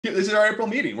This is our April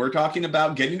meeting. We're talking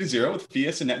about getting to zero with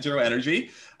PHMass and net zero energy.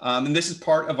 And this is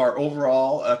part of our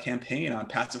overall campaign on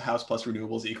passive house plus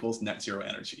renewables equals net zero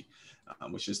energy,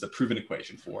 which is the proven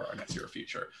equation for our net zero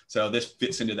future. So this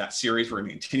fits into that series. We're going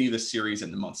to continue this series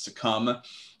in the months to come.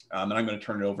 And I'm going to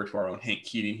turn it over to our own Hank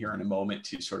Keating here in a moment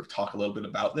to sort of talk a little bit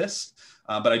about this.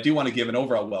 But I do want to give an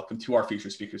overall welcome to our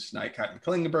featured speakers tonight, Kat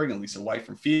Klingenberg and Lisa White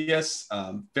from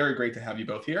PHMass. Very great to have you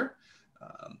both here.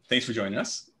 Thanks for joining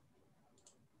us.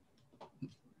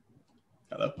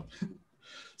 Hello.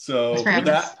 So with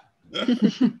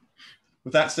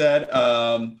that said,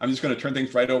 I'm just going to turn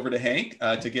things right over to Hank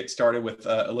to get started with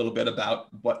a little bit about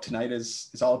what tonight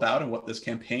is all about and what this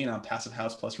campaign on passive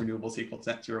house plus renewables equals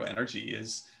net zero energy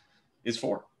is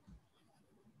for.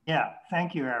 Yeah,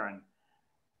 thank you, Aaron.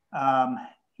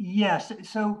 Yes,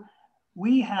 so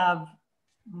we have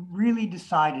really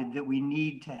decided that we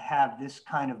need to have this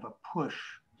kind of a push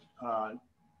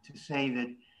to say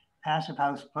that passive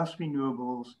house plus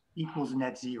renewables equals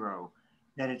net zero,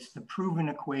 that it's the proven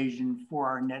equation for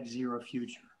our net zero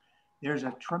future. There's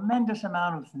a tremendous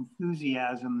amount of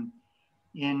enthusiasm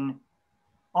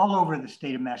all over the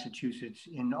state of Massachusetts,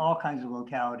 in all kinds of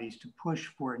localities, to push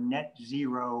for net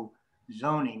zero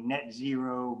zoning, net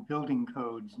zero building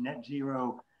codes, net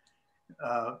zero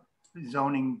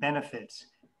zoning benefits.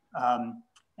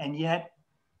 And yet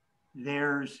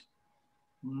there's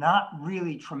not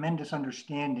really tremendous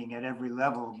understanding at every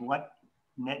level of what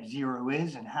net zero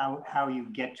is and how you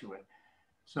get to it.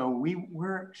 So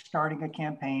we're starting a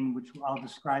campaign, which I'll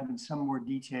describe in some more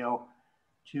detail,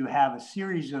 to have a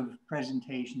series of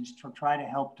presentations to try to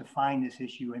help define this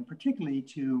issue, and particularly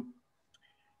to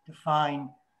define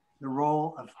the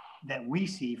role that we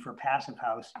see for passive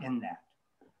house in that.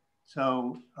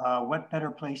 So what better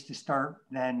place to start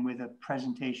than with a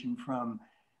presentation from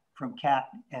Kat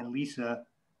and Lisa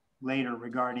later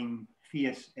regarding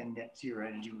PHMass and net zero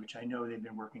energy, which I know they've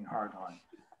been working hard on.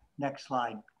 Next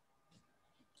slide.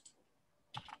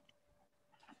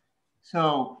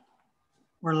 So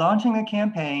we're launching a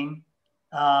campaign,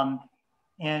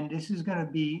 and this is going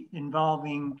to be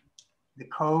involving the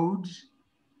codes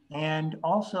and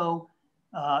also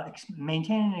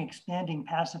maintaining and expanding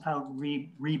passive house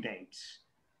rebates.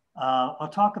 I'll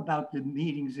talk about the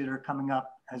meetings that are coming up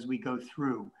as we go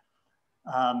through.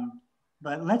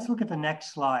 But let's look at the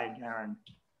next slide, Aaron.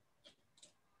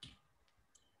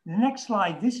 The next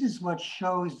slide, this is what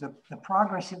shows the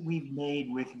progress that we've made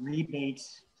with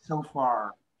rebates so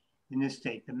far in this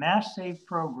state. The Mass Save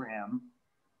program,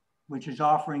 which is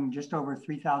offering just over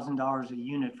 $3,000 a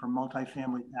unit for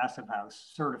multifamily passive house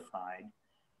certified,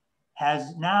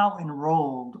 has now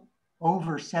enrolled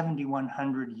over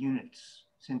 7,100 units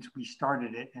since we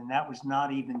started it, and that was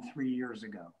not even 3 years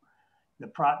ago.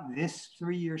 This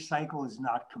 3-year cycle is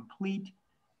not complete,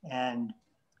 and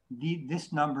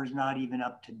this number is not even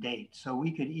up to date. So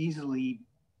we could easily,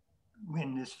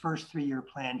 in this first 3-year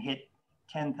plan, hit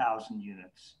 10,000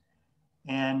 units.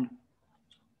 And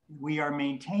we are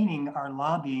maintaining our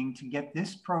lobbying to get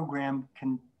this program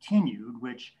continued,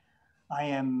 which I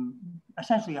am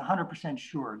essentially 100%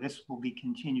 sure this will be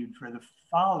continued for the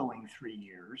following 3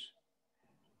 years.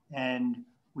 And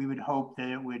we would hope that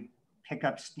it would pick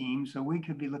up steam. So we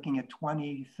could be looking at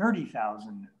 20,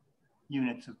 30,000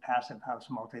 units of passive house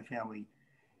multifamily.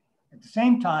 At the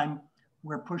same time,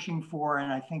 we're pushing for,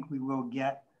 and I think we will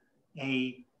get,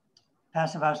 a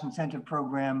passive house incentive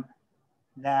program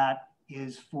that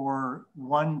is for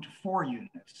 1 to 4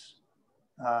 units.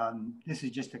 This is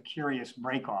just a curious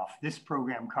break off. This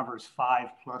program covers 5+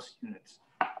 units.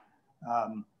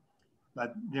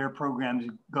 But their programs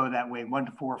go that way, 1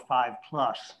 to 4,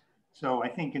 5+. So I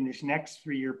think in this next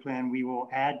 3-year plan, we will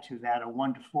add to that a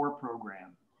 1 to 4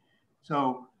 program.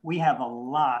 So we have a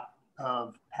lot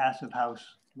of passive house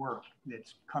work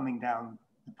that's coming down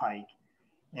the pike,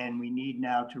 and we need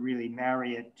now to really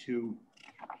marry it to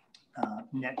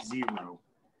net zero.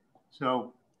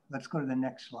 So let's go to the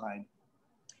next slide.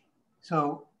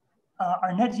 So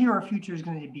our net zero future is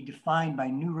going to be defined by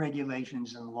new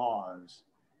regulations and laws.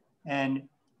 And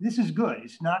this is good.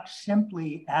 It's not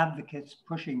simply advocates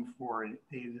pushing for it.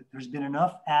 There's been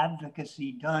enough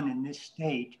advocacy done in this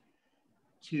state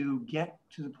to get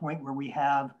to the point where we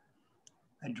have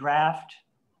a draft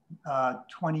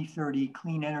 2030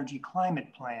 clean energy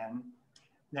climate plan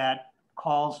that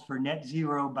calls for net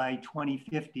zero by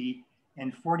 2050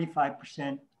 and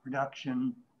 45%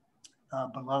 reduction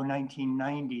below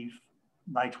 1990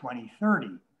 by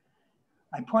 2030.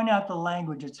 I point out the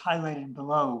language that's highlighted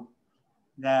below,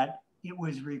 that it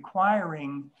was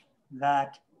requiring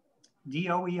that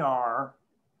DOER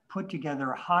put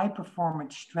together high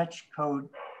performance stretch code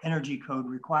energy code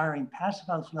requiring passive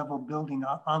house level building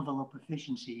envelope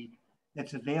efficiency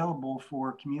that's available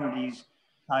for communities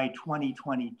by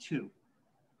 2022.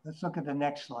 Let's look at the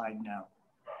next slide now.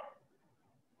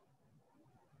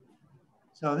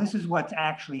 So this is what's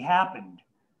actually happened.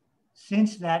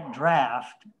 Since that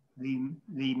draft,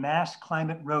 the Mass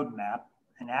Climate Roadmap,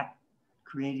 an act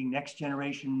creating next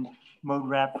generation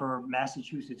roadmap for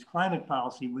Massachusetts climate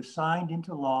policy, was signed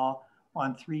into law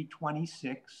on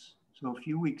 3/26, so a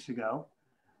few weeks ago.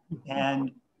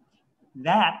 And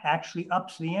that actually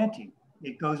ups the ante.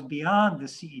 It goes beyond the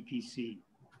CEPC.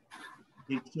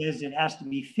 It says it has to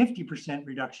be 50%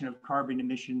 reduction of carbon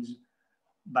emissions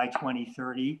by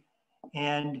 2030.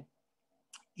 And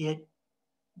it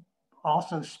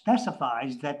also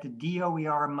specifies that the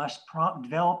DOER must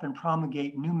develop and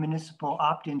promulgate new municipal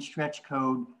opt-in stretch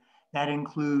code that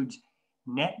includes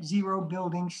net zero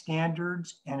building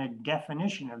standards and a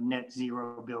definition of net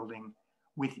zero building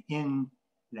within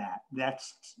that.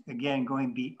 That's, again,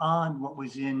 going beyond what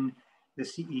was in the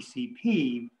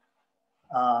CECP.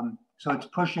 So it's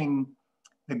pushing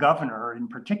the governor in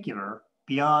particular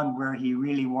beyond where he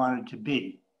really wanted to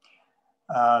be.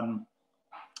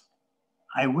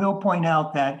 I will point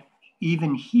out that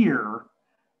even here,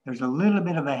 there's a little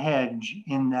bit of a hedge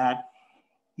in that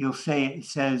you'll say it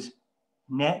says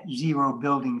net zero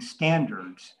building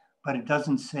standards, but it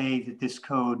doesn't say that this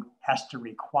code has to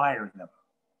require them.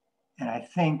 And I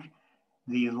think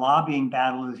the lobbying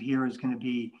battle here is going to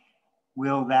be,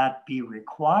 will that be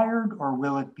required or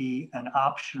will it be an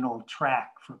optional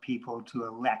track for people to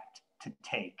elect to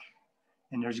take?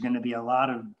 And there's going to be a lot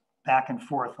of back and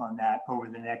forth on that over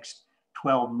the next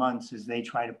 12 months as they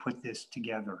try to put this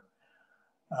together.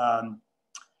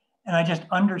 And I just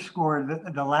underscore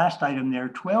the last item there,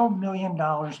 $12 million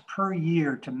per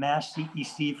year to Mass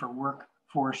CEC for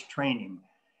workforce training.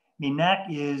 I mean,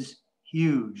 that is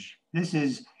huge. This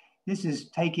is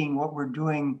taking what we're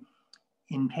doing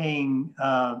in paying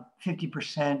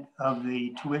 50% of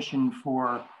the tuition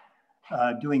for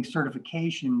doing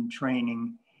certification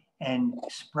training and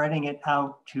spreading it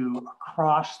out to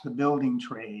across the building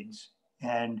trades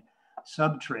and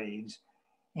sub-trades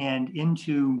and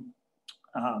into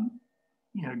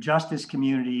justice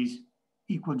communities,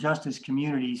 equal justice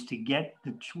communities to get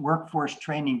the workforce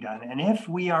training done. And if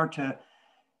we are to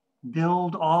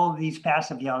build all of these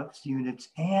passive house units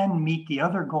and meet the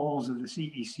other goals of the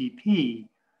CECP,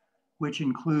 which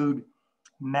include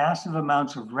massive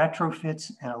amounts of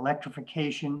retrofits and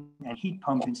electrification and heat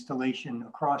pump installation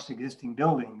across existing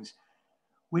buildings,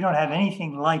 we don't have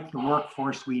anything like the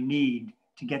workforce we need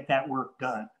to get that work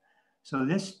done. So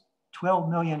this $12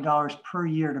 million per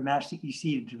year to Mass CEC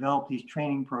to develop these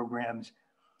training programs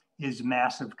is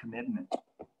massive commitment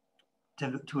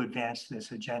to advance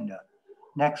this agenda.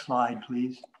 Next slide,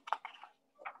 please.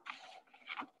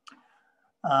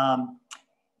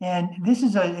 And this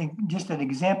is just an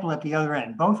example at the other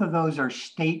end. Both of those are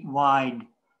statewide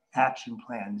action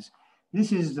plans.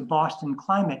 This is the Boston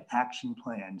Climate Action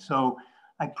Plan. So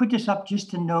I put this up just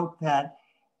to note that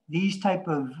these type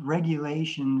of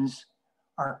regulations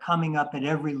are coming up at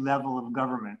every level of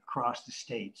government across the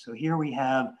state. So here we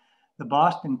have the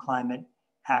Boston Climate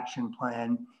Action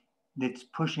Plan that's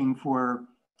pushing for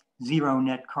zero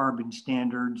net carbon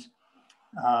standards.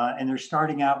 And they're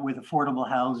starting out with affordable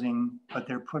housing, but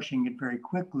they're pushing it very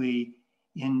quickly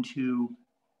into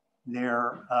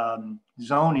their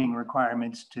zoning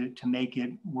requirements to make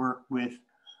it work with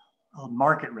a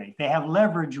market rate. They have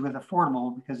leverage with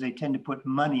affordable because they tend to put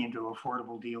money into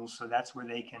affordable deals. So that's where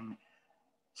they can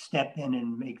step in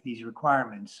and make these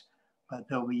requirements. But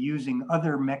they'll be using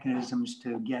other mechanisms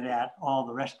to get at all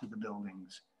the rest of the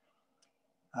buildings.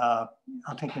 I'll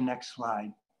take the next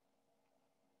slide.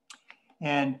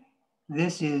 And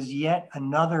this is yet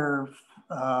another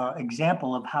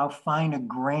example of how fine a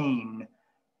grain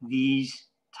these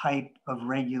type of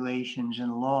regulations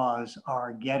and laws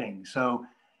are getting. So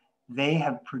they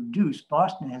have produced,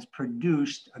 Boston has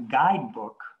produced a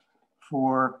guidebook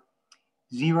for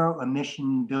zero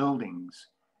emission buildings.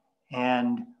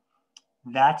 And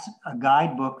that's a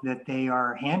guidebook that they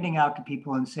are handing out to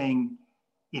people and saying,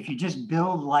 if you just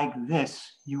build like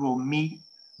this, you will meet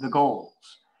the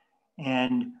goals.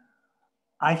 And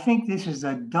I think this is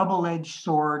a double-edged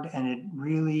sword, and it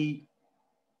really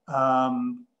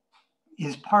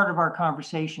is part of our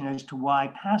conversation as to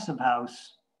why Passive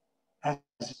House as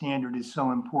a standard is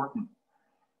so important.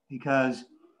 Because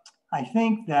I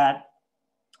think that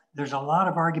there's a lot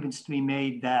of arguments to be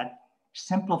made that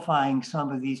simplifying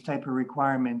some of these type of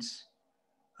requirements,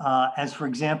 as for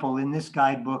example, in this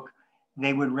guidebook,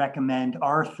 they would recommend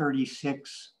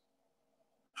R36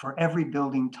 for every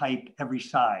building type, every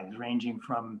size, ranging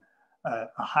from a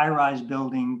high-rise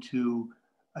building to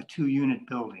a 2-unit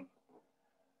building.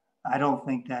 I don't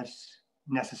think that's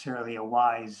necessarily a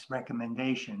wise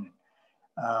recommendation.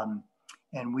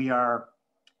 And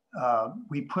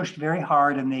we pushed very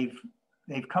hard, and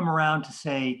they've come around to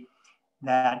say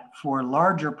that for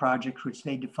larger projects, which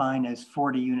they define as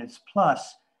 40 units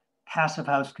plus, Passive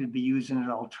House could be used as an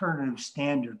alternative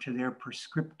standard to their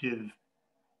prescriptive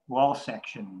wall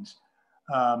sections.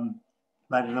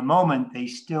 But at the moment, they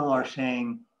still are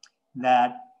saying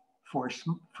that for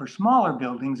smaller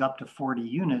buildings up to 40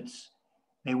 units,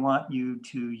 they want you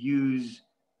to use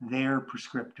their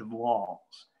prescriptive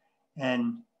walls.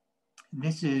 And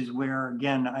this is where,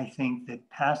 again, I think that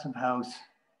Passive House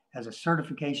as a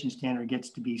certification standard gets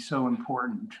to be so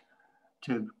important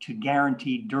to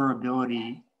guarantee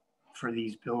durability for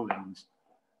these buildings.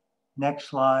 Next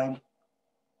slide.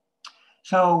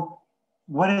 So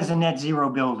what is a net zero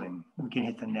building? We can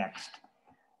hit the next.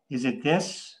 Is it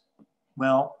this?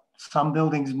 Well, some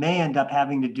buildings may end up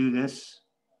having to do this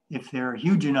if they're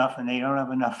huge enough and they don't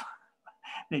have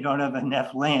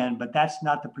enough land, but that's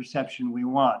not the perception we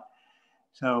want.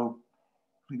 So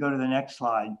if we go to the next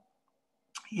slide,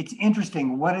 it's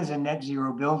interesting. What is a net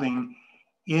zero building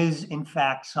is in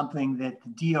fact something that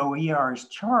the DOER is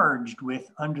charged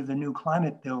with under the new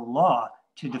climate bill law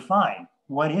to define.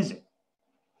 What is it?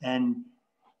 And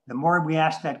the more we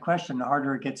ask that question, the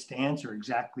harder it gets to answer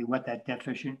exactly what that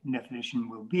definition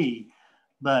will be.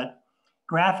 But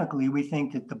graphically, we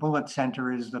think that the bullet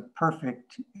center is the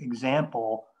perfect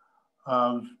example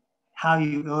of how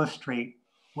you illustrate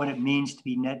what it means to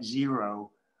be net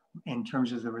zero in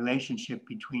terms of the relationship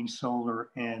between solar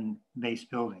and base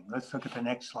building. Let's look at the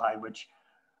next slide, which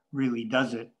really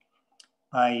does it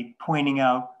by pointing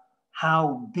out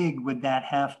how big would that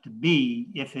have to be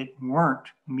if it weren't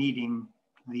meeting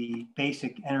the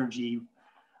basic energy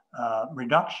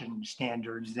reduction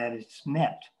standards that it's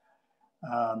met.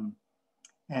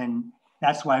 And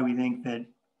that's why we think that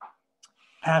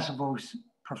Passive House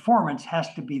performance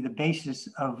has to be the basis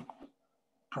of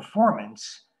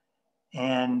performance.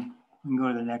 And we can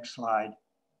go to the next slide.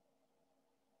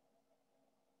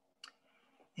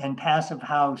 And Passive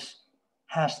House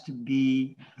has to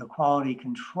be the quality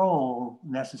control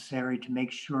necessary to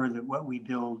make sure that what we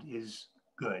build is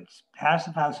good.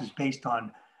 Passive House is based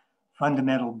on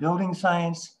fundamental building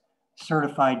science,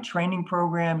 certified training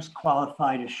programs,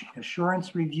 qualified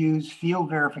assurance reviews, field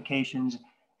verifications,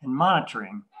 and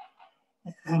monitoring.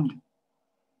 And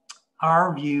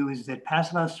our view is that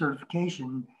Passive House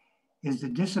certification is the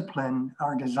discipline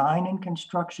our design and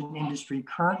construction industry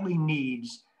currently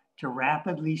needs to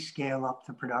rapidly scale up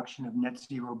the production of net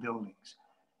zero buildings.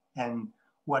 And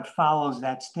what follows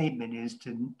that statement is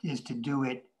to do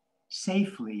it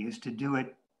safely, is to do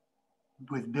it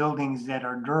with buildings that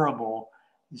are durable,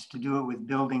 is to do it with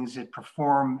buildings that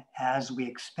perform as we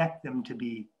expect them to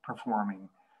be performing.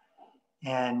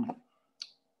 And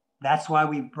that's why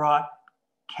we brought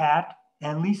Kat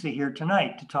and Lisa here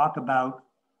tonight to talk about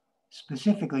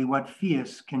specifically what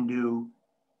PHIAS can do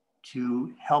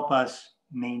to help us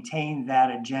maintain that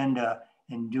agenda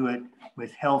and do it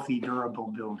with healthy, durable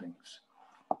buildings.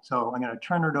 So I'm going to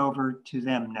turn it over to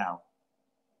them now.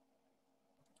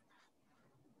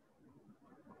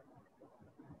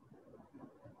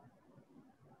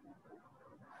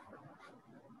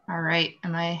 All right,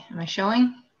 am I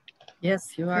showing?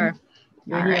 Yes, you are.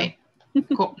 You're all here. Right,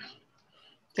 cool.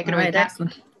 Take it all away, right, Kat.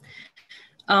 excellent.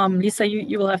 Lisa,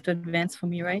 you will have to advance for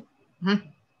me, right? Mm-hmm.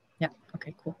 Yeah,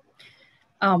 okay, cool.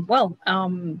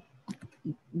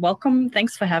 Welcome,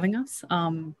 thanks for having us.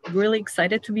 Really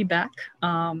excited to be back.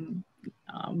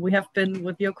 We have been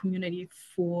with your community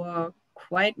for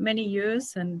quite many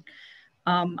years, and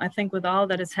I think with all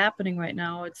that is happening right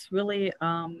now, it's really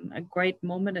a great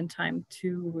moment in time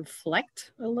to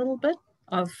reflect a little bit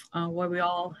of where we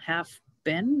all have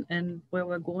been and where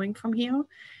we're going from here.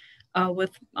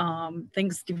 With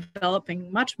things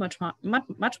developing much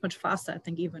faster, I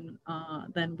think, even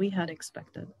than we had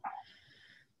expected.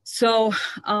 So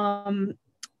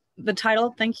the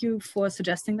title, thank you for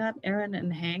suggesting that, Aaron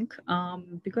and Hank,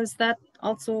 because that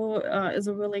also is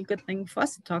a really good thing for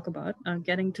us to talk about,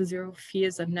 getting to zero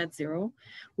PHIAS and net zero.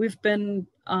 We've been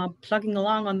plugging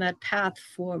along on that path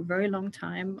for a very long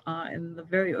time. In the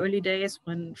very early days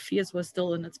when PHIAS was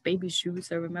still in its baby shoes,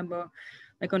 I remember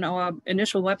like on our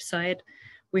initial website,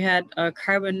 we had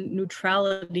carbon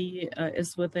neutrality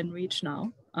is within reach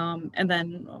now. And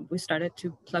then we started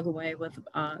to plug away with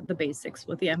the basics,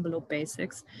 with the envelope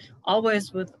basics,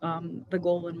 always with the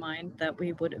goal in mind that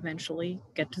we would eventually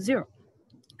get to zero.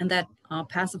 and that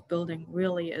passive building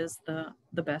really is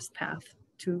the best path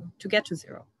to get to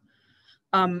zero.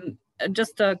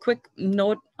 Just a quick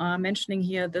note mentioning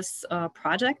here this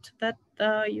project that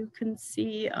you can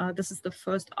see. This is the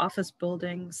first office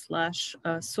building slash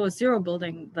Source Zero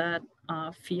building that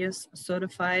PHMass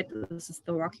certified. This is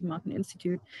the Rocky Mountain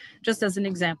Institute, just as an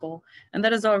example. And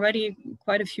that is already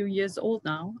quite a few years old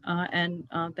now. And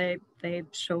they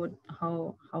showed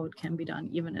how it can be done,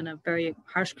 even in a very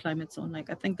harsh climate zone. Like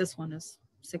I think this one is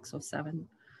 6 or 7.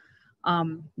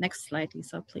 Next slide,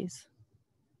 Lisa, please.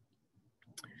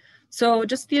 So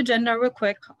just the agenda real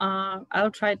quick.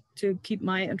 I'll try to keep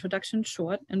my introduction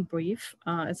short and brief.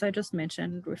 As I just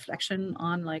mentioned, reflection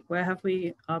on like where have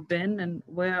we been and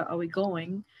where are we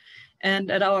going?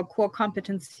 And at our core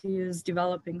competency is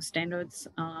developing standards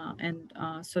and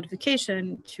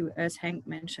certification to, as Hank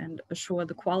mentioned, assure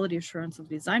the quality assurance of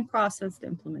the design process, the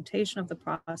implementation of the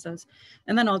process,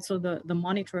 and then also the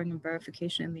monitoring and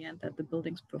verification in the end that the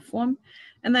buildings perform.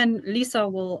 And then Lisa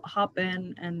will hop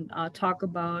in and talk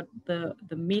about the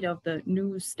meat of the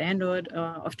new standard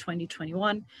of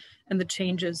 2021 and the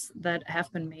changes that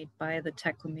have been made by the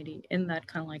tech committee in that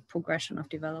kind of like progression of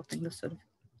developing the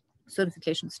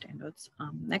certification standards.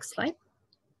 Next slide.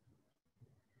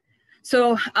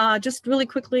 So just really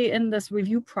quickly in this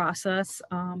review process,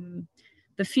 the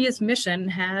PHMass mission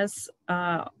has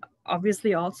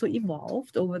obviously also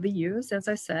evolved over the years. As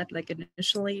I said, like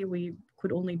initially we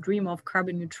could only dream of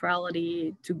carbon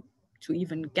neutrality to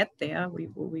even get there.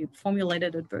 We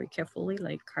formulated it very carefully,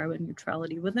 like carbon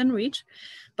neutrality within reach.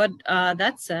 But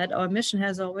that said, our mission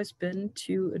has always been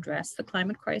to address the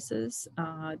climate crisis,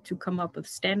 to come up with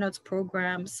standards,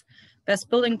 programs, best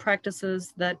building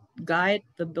practices that guide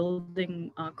the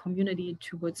building community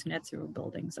towards net zero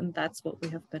buildings. And that's what we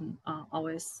have been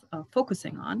always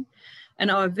focusing on.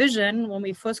 And our vision, when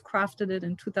we first crafted it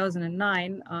in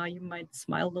 2009, you might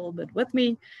smile a little bit with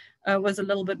me, was a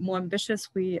little bit more ambitious.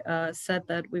 We said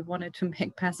that we wanted to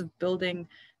make passive building,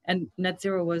 and net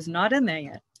zero was not in there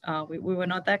yet. We were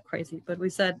not that crazy, but we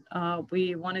said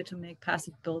we wanted to make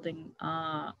passive building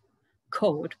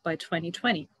code by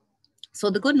 2020. So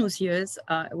the good news here is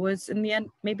it was in the end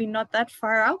maybe not that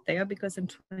far out there, because in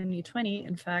 2020,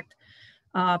 in fact,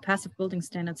 passive building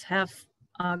standards have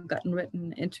gotten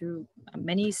written into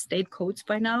many state codes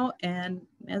by now, and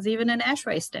there's even an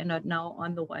ASHRAE standard now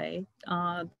on the way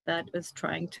that is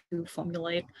trying to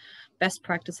formulate best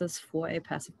practices for a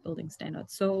passive building standard.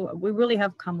 So we really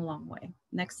have come a long way.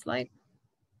 Next slide.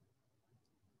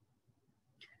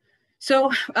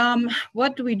 So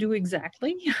what do we do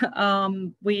exactly?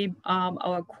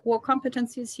 Our core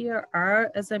competencies here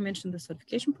are, as I mentioned, the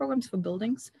certification programs for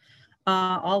buildings,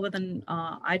 all with an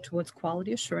eye towards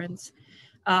quality assurance.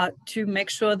 To make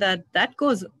sure that that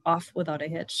goes off without a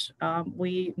hitch,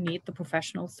 we need the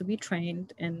professionals to be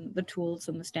trained in the tools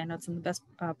and the standards and the best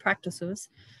practices.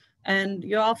 And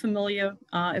you're all familiar,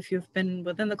 if you've been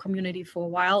within the community for a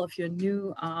while. If you're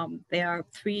new, there are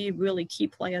 3 really key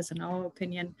players in our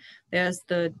opinion. There's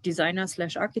the designer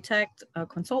 / architect,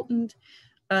 consultant,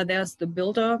 there's the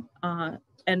builder,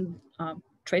 and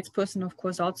tradesperson, of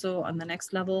course, also on the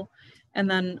next level. And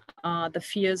then the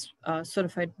PHMass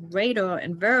certified rater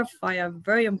and verifier,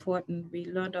 very important. We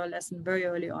learned our lesson very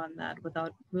early on that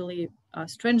without really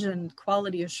stringent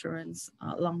quality assurance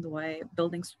along the way,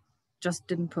 buildings just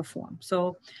didn't perform.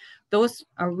 So those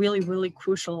are really, really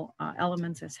crucial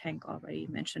elements, as Hank already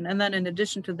mentioned. And then in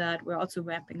addition to that, we're also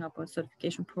ramping up our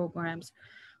certification programs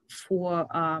for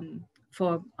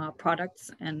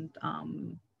products and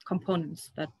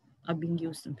components that are being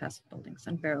used in passive buildings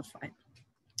and verified.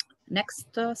 Next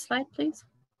slide, please.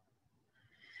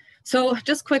 So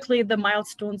just quickly, the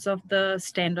milestones of the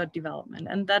standard development.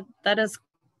 And that is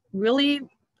really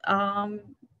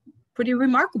pretty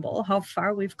remarkable how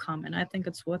far we've come. And I think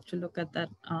it's worth to look at that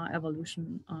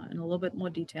evolution in a little bit more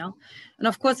detail. And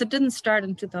of course, it didn't start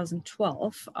in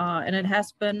 2012, and it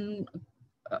has been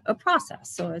a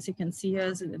process. So as you can see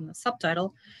as in the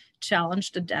subtitle,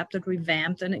 challenged, adapted,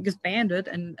 revamped, and expanded.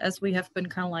 And as we have been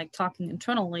kind of like talking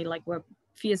internally, like where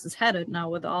PHMass is headed now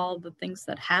with all the things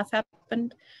that have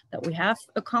happened, that we have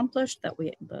accomplished, that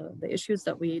the issues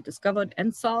that we discovered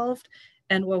and solved,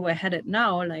 and where we're headed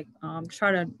now, like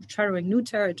chartering new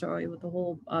territory with the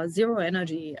whole zero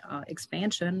energy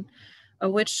expansion,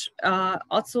 which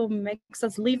also makes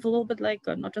us leave a little bit like,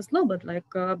 not just a little bit, like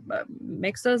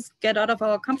makes us get out of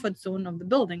our comfort zone of the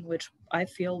building, which I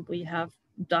feel we have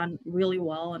done really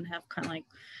well and have kind of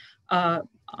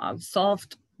like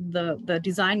solved the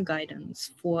design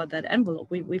guidance for that envelope.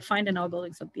 We find in our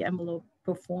buildings that the envelope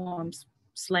performs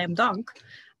slam dunk.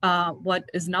 What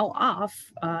is now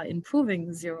off,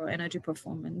 improving zero energy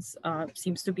performance,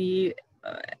 seems to be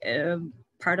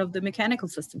part of the mechanical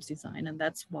systems design. And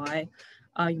that's why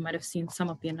you might have seen some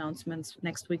of the announcements.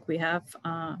 Next week, we have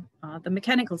the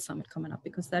mechanical summit coming up,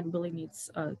 because that really needs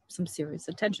some serious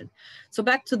attention. So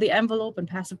back to the envelope and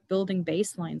passive building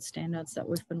baseline standards that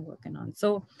we've been working on.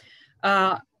 So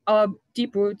our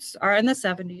deep roots are in the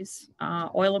 70s,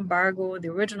 oil embargo, the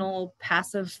original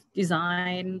passive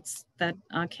designs that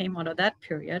came out of that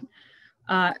period.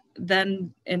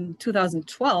 Then in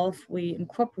 2012, we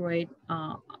incorporate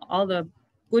all the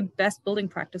good best building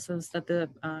practices that the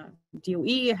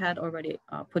DOE had already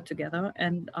put together,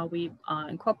 and we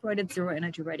incorporated zero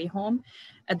energy ready home.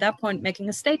 At that point, making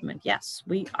a statement, yes,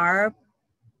 we are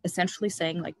essentially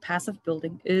saying like passive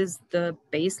building is the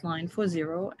baseline for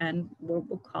zero, and we're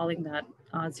calling that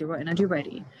zero energy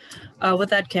ready. With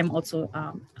that came also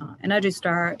Energy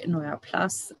Star, Noya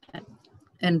Plus,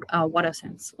 and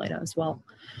WaterSense later as well.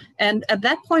 And at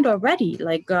that point already,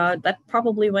 like that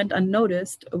probably went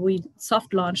unnoticed, we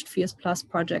soft launched Fierce Plus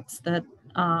projects that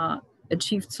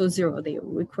achieved So Zero.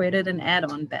 We created an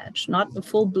add-on badge, not a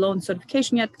full-blown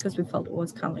certification yet, because we felt it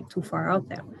was kind of like too far out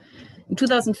there. In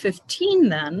 2015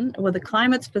 then, with the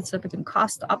climate-specific and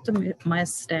cost-optimized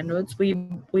standards,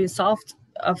 we solved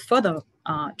further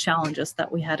challenges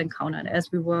that we had encountered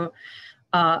as we were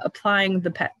applying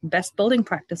the best building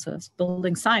practices,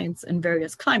 building science in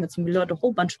various climates. And we learned a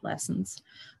whole bunch of lessons,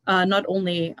 not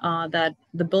only that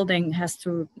the building has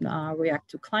to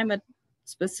react to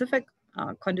climate-specific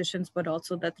conditions, but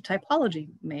also that the typology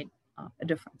made a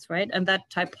difference, right? And that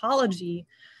typology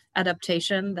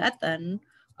adaptation, that then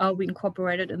we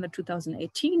incorporated in the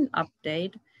 2018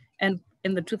 update. And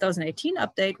in the 2018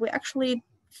 update, we actually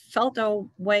felt our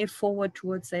way forward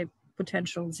towards a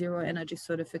potential zero energy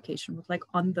certification, with like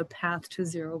on the path to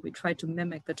zero. We tried to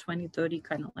mimic the 2030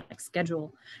 kind of like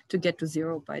schedule to get to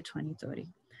zero by 2030.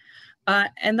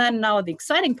 And then now the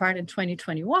exciting part, in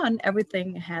 2021,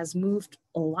 everything has moved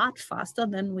a lot faster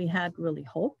than we had really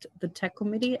hoped. The tech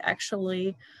committee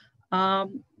actually,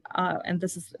 and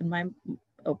this is in my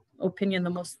opinion, the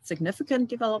most significant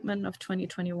development of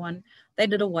 2021, they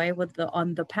did away with the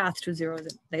on the path to zero.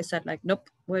 They said like, nope,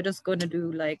 we're just going to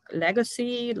do like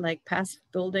legacy, like passive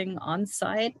building on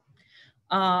site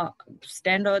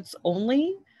standards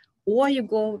only, or you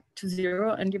go to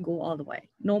zero and you go all the way.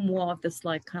 No more of this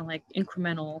like kind of like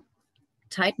incremental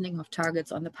tightening of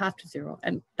targets on the path to zero.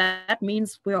 And that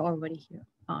means we're already here.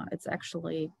 It's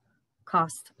actually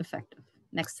cost effective.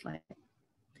 Next slide.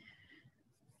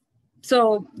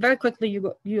 So very quickly,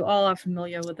 you all are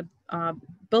familiar with the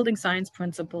building science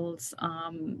principles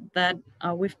that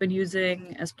we've been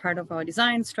using as part of our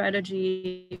design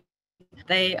strategy.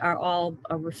 They are all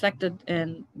reflected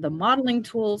in the modeling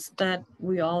tools that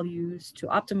we all use to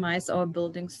optimize our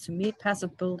buildings to meet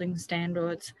passive building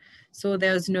standards. So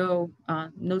there's no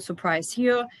surprise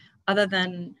here, other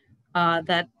than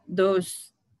that those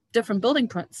different building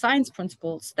science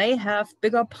principles, they have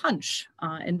bigger punch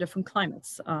in different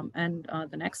climates. And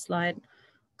the next slide,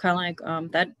 kind of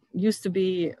like that used to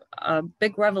be a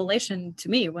big revelation to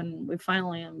me when we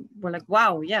finally were like,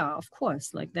 wow, yeah, of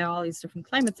course, like there are all these different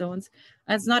climate zones.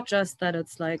 And it's not just that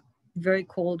it's like very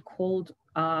cold,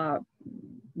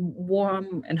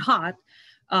 warm and hot.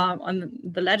 On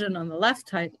the legend on the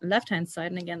left-hand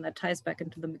side, and again, that ties back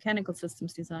into the mechanical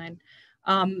systems design,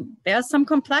 there's some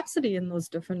complexity in those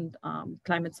different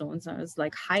climate zones. There's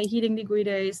like high heating degree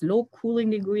days, low cooling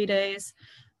degree days.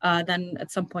 Then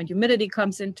at some point, humidity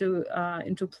comes into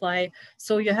play.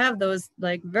 So you have those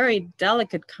like very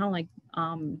delicate kind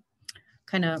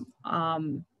of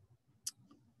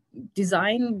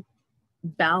design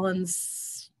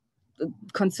balance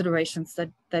considerations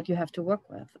that you have to work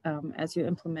with as you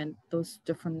implement those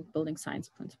different building science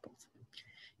principles.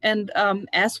 And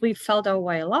as we felt our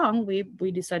way along,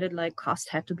 we decided like cost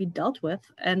had to be dealt with.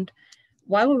 And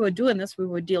while we were doing this, we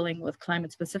were dealing with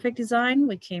climate specific design.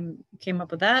 We came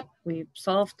up with that. We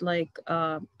solved like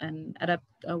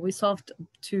we solved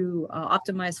to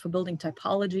optimize for building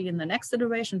typology in the next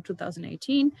iteration,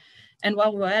 2018. And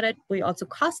while we were at it, we also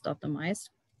cost optimized,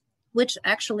 which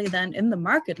actually then in the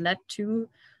market led to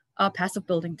passive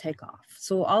building takeoff.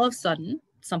 So all of a sudden,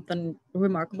 something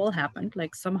remarkable happened.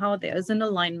 Like somehow there's an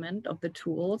alignment of the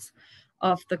tools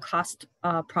of the cost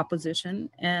proposition,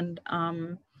 and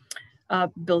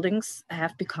buildings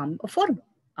have become affordable.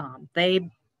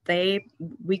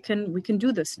 We can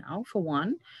do this now, for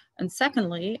one. And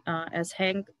secondly, as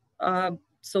Hank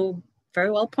so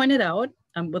very well pointed out,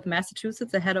 with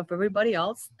Massachusetts ahead of everybody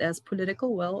else, there's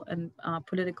political will and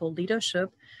political leadership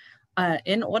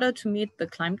in order to meet the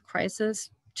climate crisis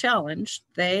challenge,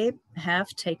 they have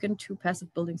taken 2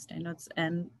 passive building standards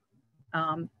and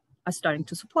are starting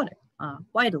to support it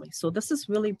widely. So this is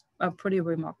really pretty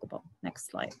remarkable. Next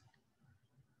slide.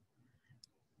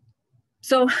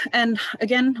 So, and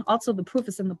again, also the proof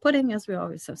is in the pudding, as we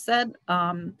always have said.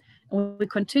 We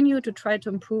continue to try to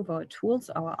improve our tools,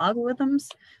 our algorithms,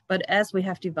 but as we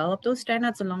have developed those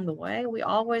standards along the way, we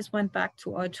always went back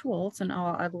to our tools and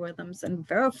our algorithms and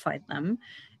verified them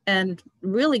and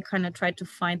really kind of tried to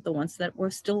find the ones that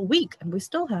were still weak. And we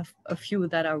still have a few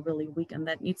that are really weak and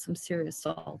that need some serious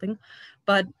solving.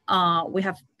 But we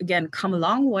have, again, come a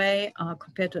long way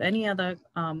compared to any other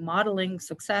modeling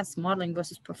success, modeling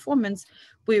versus performance.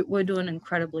 We're doing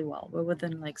incredibly well. We're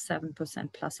within like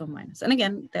 7% plus or minus. And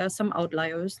again, there are some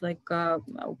outliers, like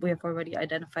we have already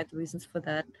identified the reasons for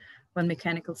that, when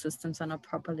mechanical systems are not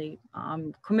properly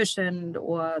commissioned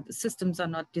or the systems are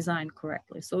not designed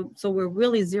correctly. So we're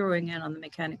really zeroing in on the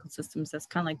mechanical systems as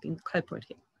kind of like being the culprit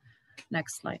here.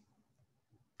 Next slide.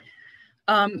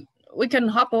 We can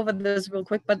hop over this real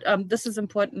quick, but this is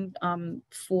important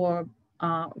for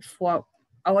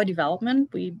our development.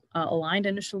 We aligned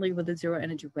initially with the Zero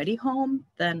Energy Ready Home.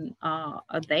 Then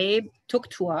they took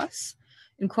to us,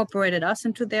 incorporated us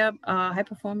into their high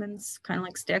performance kind of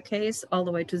like staircase all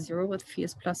the way to 0 with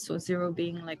FIAS Plus, so 0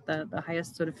 being like the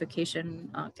highest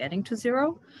certification getting to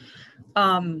 0.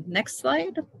 Next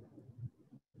slide.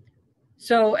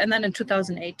 So, and then in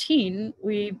 2018,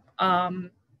 we,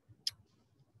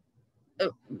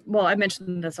 well, I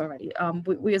mentioned this already.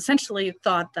 We essentially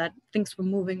thought that things were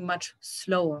moving much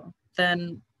slower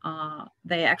than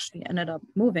they actually ended up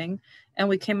moving. And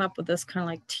we came up with this kind of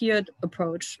like tiered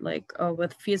approach, like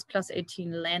with FIAS Plus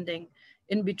 18 landing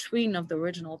in between of the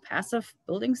original passive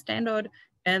building standard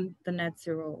and the net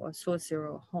zero or source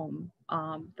zero home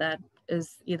that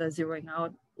is either zeroing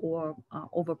out or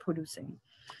overproducing.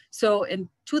 So in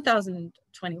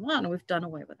 2021, we've done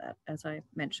away with that, as I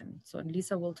mentioned. So, and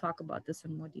Lisa will talk about this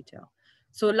in more detail.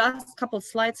 So last couple of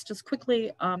slides, just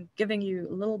quickly giving you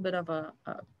a little bit of a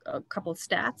couple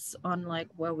stats on like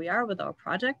where we are with our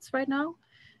projects right now.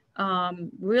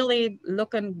 Really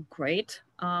looking great.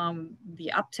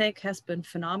 The uptake has been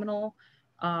phenomenal.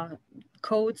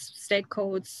 Codes, state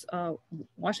codes,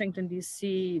 Washington,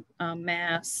 DC,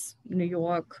 Mass, New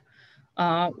York,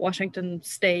 Washington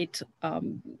State,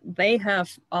 they have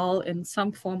all in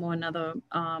some form or another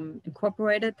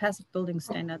incorporated passive building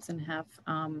standards and have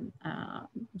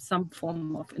some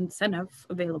form of incentive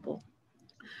available.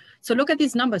 So look at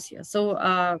these numbers here.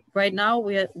 So right now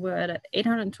we're at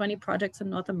 820 projects in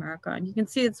North America, and you can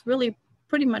see it's really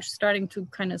pretty much starting to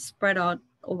kind of spread out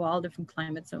over all different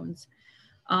climate zones.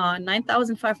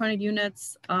 9,500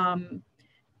 units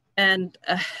and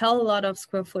a hell lot of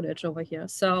square footage over here.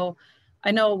 So I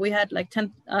know we had like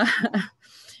 10,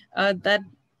 that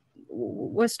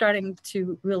we're starting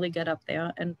to really get up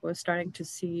there, and we're starting to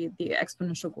see the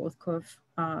exponential growth curve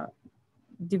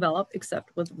develop,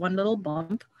 except with one little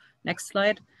bump. Next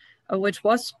slide, which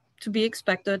was to be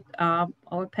expected,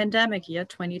 our pandemic year,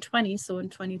 2020. So in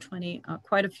 2020,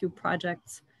 quite a few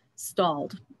projects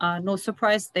stalled. No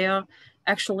surprise there.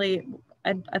 Actually,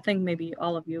 I think maybe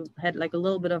all of you had like a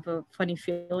little bit of a funny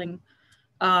feeling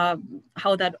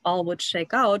how that all would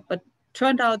shake out, but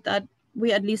turned out that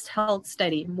we at least held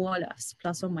steady, more or less,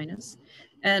 plus or minus.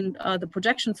 And the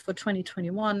projections for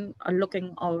 2021 are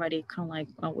looking already kind of like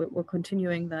we're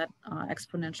continuing that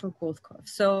exponential growth curve.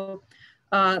 So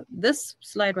this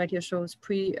slide right here shows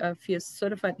pre-FIAS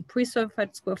certified and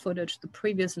pre-certified square footage. The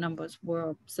previous numbers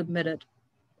were submitted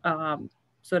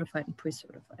certified and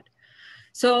pre-certified.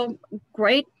 So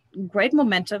great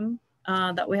momentum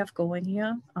that we have going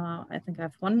here. I think I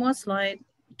have one more slide,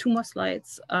 two more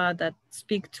slides that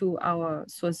speak to our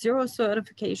Source Zero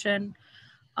certification.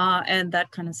 And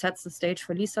that kind of sets the stage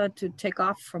for Lisa to take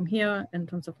off from here in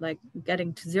terms of like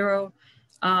getting to zero.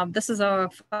 This is our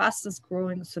fastest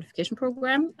growing certification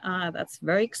program. That's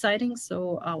very exciting.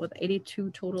 So with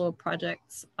 82 total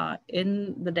projects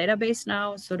in the database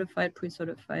now, certified,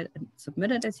 pre-certified, and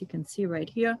submitted, as you can see right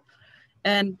here.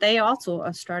 And they also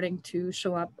are starting to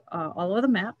show up all over the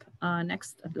map.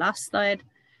 Next, last slide.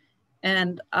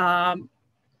 And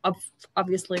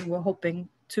obviously we're hoping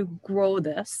to grow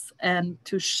this and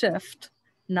to shift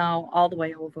now all the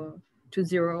way over to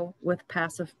zero with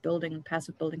passive building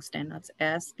standards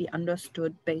as the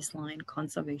understood baseline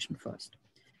conservation first.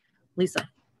 Lisa,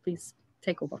 please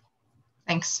take over.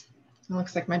 Thanks. It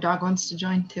looks like my dog wants to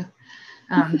join too.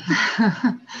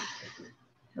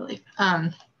 Really.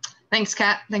 Thanks,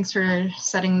 Kat. Thanks for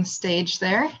setting the stage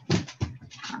there.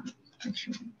 Make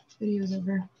sure the video's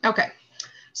over. Okay.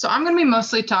 So I'm going to be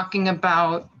mostly talking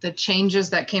about the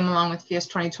changes that came along with PHMass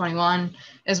 2021,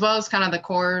 as well as kind of the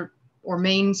core or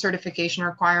main certification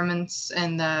requirements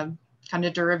and the kind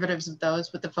of derivatives of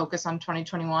those, with the focus on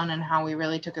 2021 and how we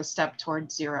really took a step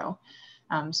towards zero.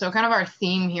 So kind of our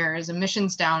theme here is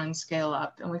emissions down and scale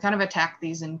up, and we kind of attack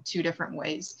these in two different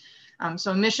ways.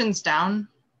 So emissions down,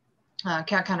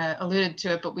 Kat kind of alluded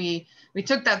to it, but we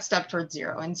took that step towards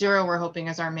zero, and zero we're hoping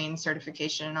is our main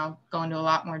certification, and I'll go into a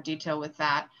lot more detail with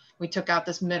that. We took out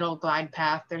this middle glide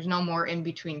path. There's no more in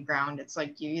between ground. It's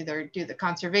like you either do the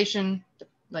conservation,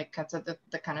 like Kat said,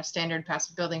 the kind of standard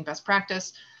passive building best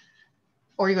practice,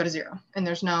 or you go to zero, and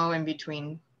there's no in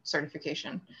between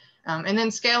certification. And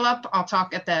then scale up, I'll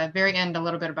talk at the very end a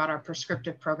little bit about our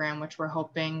prescriptive program, which we're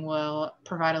hoping will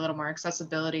provide a little more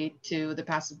accessibility to the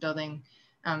passive building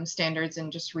standards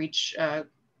and just reach a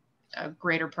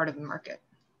greater part of the market.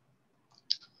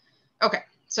 Okay,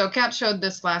 so Kat showed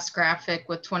this last graphic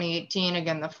with 2018,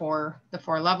 again, the four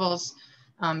levels.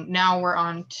 Now we're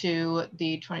on to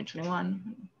the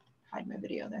 2021, hide my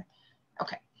video there.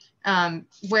 Okay,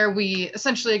 where we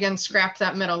essentially, again, scrapped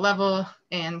that middle level.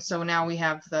 And so now we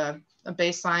have a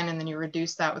baseline, and then you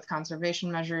reduce that with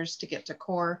conservation measures to get to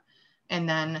core. And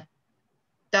then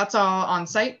that's all on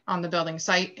site, on the building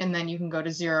site. And then you can go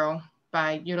to zero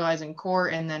by utilizing core,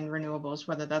 and then renewables,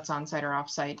 whether that's on site or off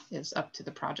site, is up to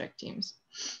the project teams.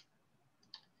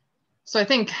 So I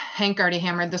think Hank already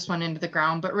hammered this one into the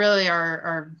ground, but really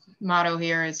our motto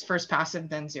here is first passive,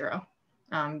 then zero.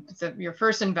 Your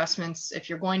first investments, if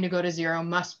you're going to go to zero,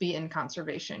 must be in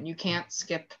conservation. You can't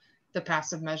skip the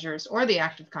passive measures or the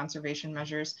active conservation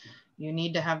measures. You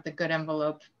need to have the good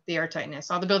envelope, the air tightness,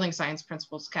 all the building science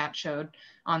principles Kat showed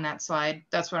on that slide.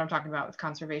 That's what I'm talking about with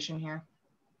conservation here.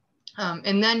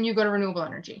 And then you go to renewable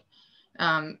energy.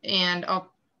 And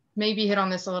I'll maybe hit on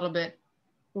this a little bit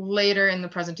later in the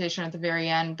presentation at the very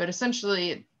end, but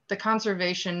essentially the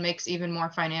conservation makes even more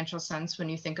financial sense when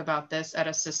you think about this at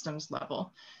a systems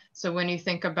level. So when you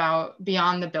think about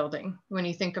beyond the building, when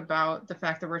you think about the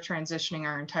fact that we're transitioning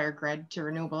our entire grid to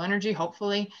renewable energy,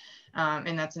 hopefully,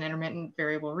 and that's an intermittent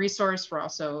variable resource. We're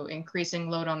also increasing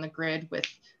load on the grid with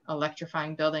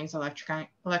electrifying buildings,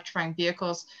 electrifying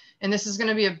vehicles. And this is going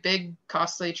to be a big,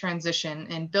 costly transition,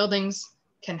 and buildings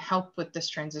can help with this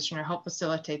transition or help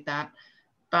facilitate that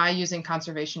by using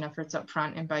conservation efforts up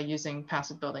front and by using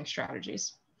passive building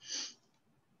strategies.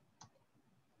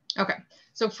 Okay,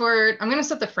 so I'm going to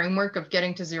set the framework of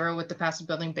getting to zero with the passive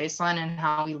building baseline and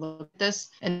how we look at this,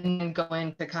 and then go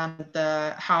into kind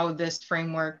of how this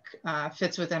framework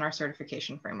fits within our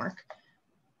certification framework.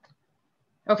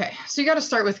 Okay, so you got to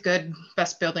start with good,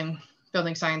 best building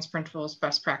science principles,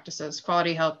 best practices,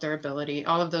 quality, health, durability,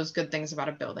 all of those good things about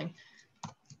a building.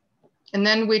 And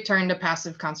then we turn to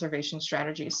passive conservation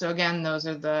strategies. So again, those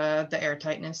are the air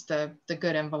tightness, the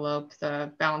good envelope,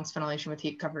 the balanced ventilation with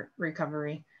heat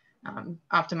recovery,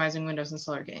 optimizing windows and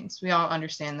solar gains. We all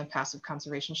understand the passive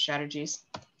conservation strategies.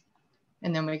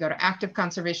 And then we go to active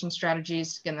conservation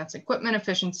strategies. Again, that's equipment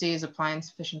efficiencies, appliance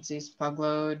efficiencies, plug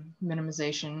load,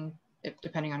 minimization,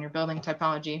 depending on your building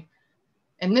typology.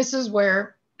 And this is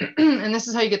where, and this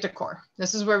is how you get to core.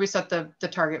 This is where we set the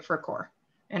target for core.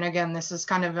 And again, this is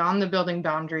kind of on the building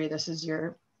boundary. This is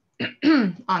your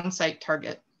on-site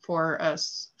target for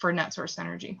net source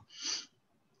energy.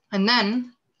 And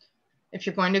then if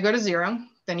you're going to go to zero,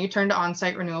 then you turn to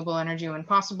on-site renewable energy when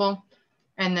possible.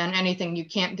 And then anything you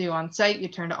can't do on site, you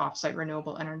turn to off-site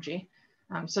renewable energy.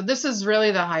 So this is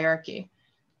really the hierarchy,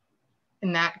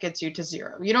 and that gets you to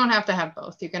zero. You don't have to have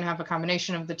both. You can have a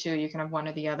combination of the two. You can have one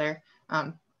or the other.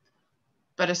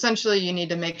 But essentially, you need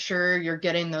to make sure you're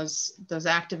getting those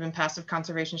active and passive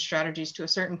conservation strategies to a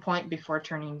certain point before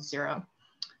turning to zero.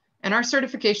 And our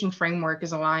certification framework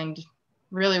is aligned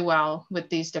really well with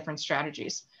these different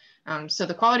strategies. So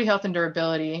the quality, health, and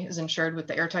durability is ensured with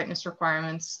the air tightness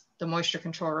requirements, the moisture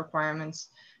control requirements,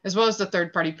 as well as the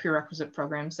third-party prerequisite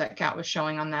programs that Kat was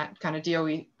showing on that kind of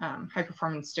DOE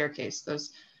high-performance staircase,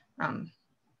 those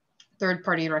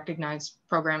third-party recognized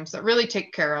programs that really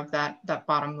take care of that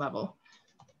bottom level.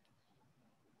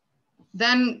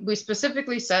 Then we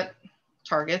specifically set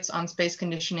targets on space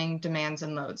conditioning, demands,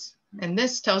 and loads. And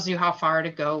this tells you how far to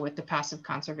go with the passive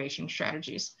conservation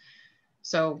strategies.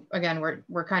 So again,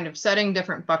 we're kind of setting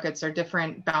different buckets or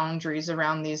different boundaries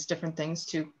around these different things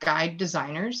to guide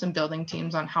designers and building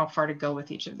teams on how far to go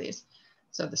with each of these.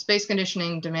 So the space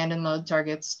conditioning, demand, and load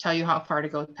targets tell you how far to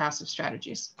go with passive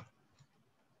strategies.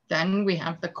 Then we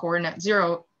have the core net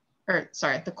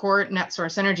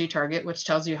source energy target, which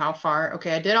tells you how far,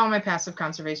 okay, I did all my passive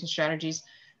conservation strategies.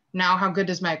 Now, how good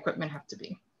does my equipment have to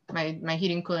be? My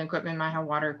heating, cooling equipment, my hot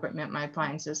water equipment, my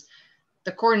appliances.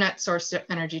 The core net source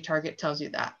energy target tells you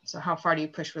that. So how far do you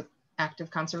push with active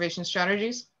conservation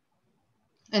strategies?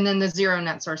 And then the zero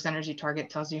net source energy target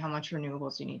tells you how much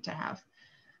renewables you need to have.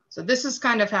 So this is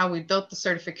kind of how we built the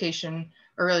certification,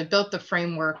 or really built the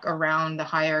framework around the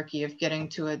hierarchy of getting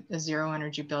to a zero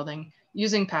energy building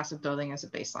using passive building as a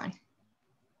baseline.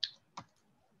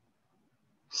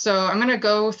 So I'm going to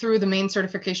go through the main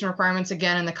certification requirements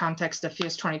again in the context of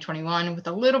PHMass 2021 with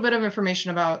a little bit of information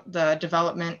about the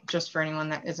development, just for anyone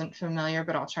that isn't familiar,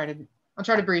 but I'll try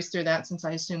to breeze through that since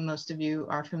I assume most of you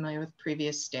are familiar with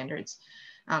previous standards.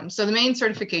 So the main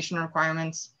certification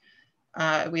requirements,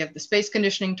 we have the space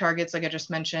conditioning targets, like I just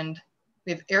mentioned.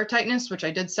 We have air tightness, which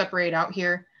I did separate out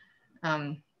here.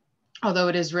 Although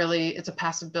it's a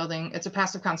passive building, it's a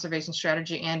passive conservation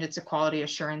strategy, and it's a quality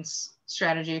assurance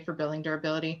strategy for building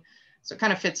durability. So it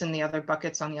kind of fits in the other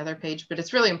buckets on the other page, but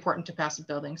it's really important to passive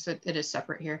buildings, so it is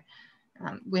separate here.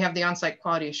 We have the on-site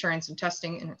quality assurance and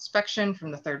testing and inspection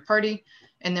from the third party,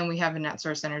 and then we have a net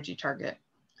source energy target.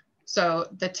 So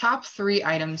the top 3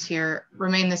 items here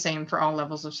remain the same for all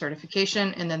levels of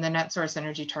certification, and then the net source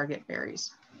energy target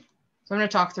varies. So I'm going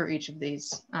to talk through each of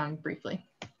these briefly.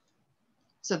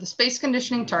 So the space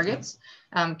conditioning targets,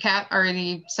 Kat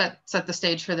already set the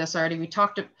stage for this already.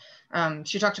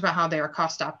 She talked about how they are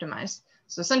cost optimized.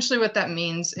 So essentially what that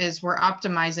means is we're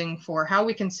optimizing for how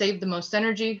we can save the most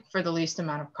energy for the least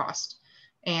amount of cost.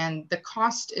 And the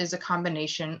cost is a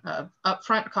combination of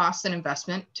upfront costs and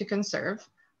investment to conserve,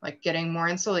 like getting more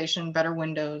insulation, better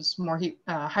windows, more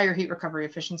higher heat recovery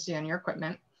efficiency on your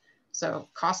equipment. So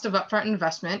cost of upfront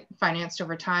investment financed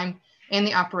over time, and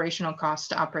the operational cost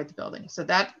to operate the building. So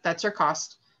that's our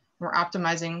cost. We're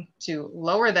optimizing to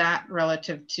lower that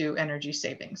relative to energy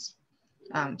savings.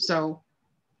 So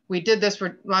we did this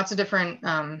for lots of different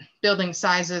building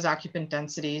sizes, occupant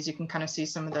densities. You can kind of see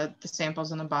some of the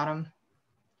samples on the bottom.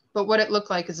 But what it looked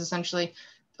like is essentially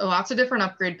lots of different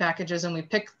upgrade packages, and we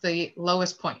picked the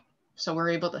lowest point. So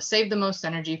we're able to save the most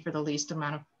energy for the least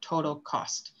amount of total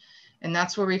cost. And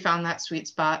that's where we found that sweet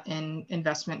spot in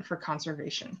investment for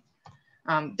conservation.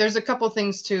 There's a couple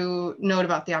things to note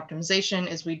about the optimization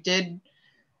is we did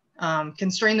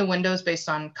constrain the windows based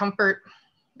on comfort,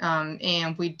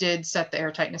 and we did set the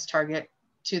air tightness target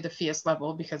to the PHMass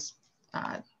level because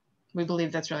we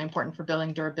believe that's really important for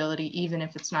building durability, even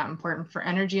if it's not important for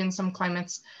energy in some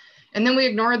climates. And then we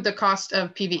ignored the cost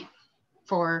of PV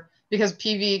because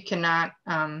PV cannot,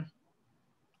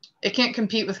 it can't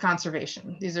compete with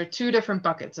conservation. These are 2 different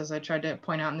buckets, as I tried to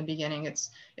point out in the beginning.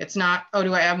 It's not, oh,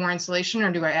 do I add more insulation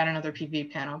or do I add another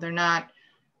PV panel?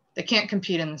 They can't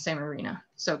compete in the same arena.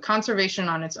 So conservation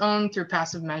on its own through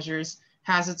passive measures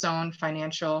has its own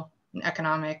financial and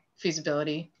economic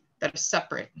feasibility that is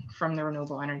separate from the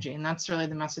renewable energy. And that's really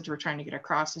the message we're trying to get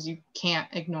across, is you can't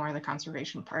ignore the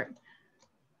conservation part.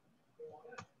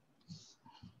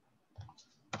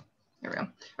 There we go.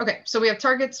 Okay, so we have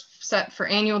targets set for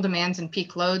annual demands and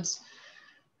peak loads.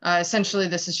 Essentially,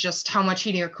 this is just how much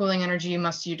heating or cooling energy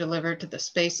must you deliver to the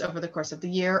space over the course of the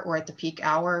year or at the peak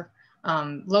hour.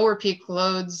 Lower peak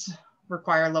loads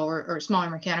require lower or smaller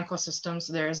mechanical systems.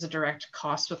 So there is a direct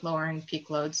cost with lowering peak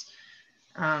loads.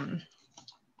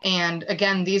 And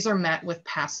again, these are met with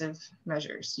passive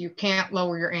measures. You can't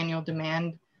lower your annual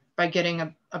demand by getting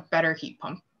a better heat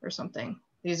pump or something.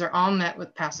 These are all met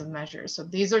with passive measures. So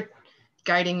these are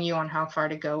guiding you on how far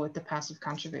to go with the passive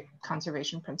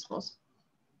conservation principles.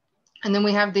 And then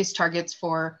we have these targets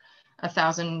for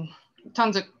 1,000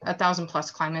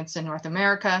 plus climates in North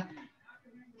America.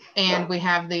 And we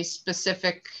have the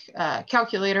specific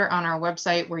calculator on our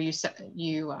website where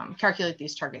you calculate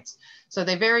these targets. So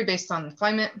they vary based on the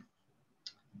climate,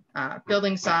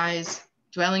 building size,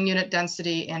 dwelling unit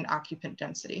density, and occupant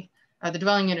density. The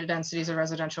dwelling unit density is a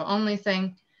residential only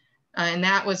thing. And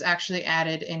that was actually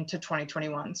added into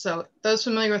 2021. So those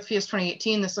familiar with PHMass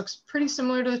 2018, this looks pretty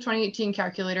similar to the 2018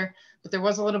 calculator, but there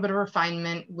was a little bit of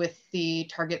refinement with the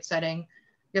target setting.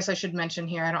 I guess I should mention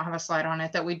here, I don't have a slide on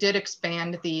it, that we did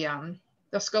expand the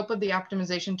scope of the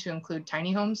optimization to include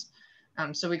tiny homes.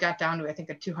 So we got down to, I think,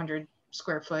 a 200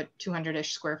 square foot,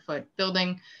 200-ish square foot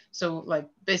building. So like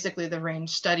basically the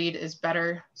range studied is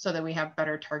better so that we have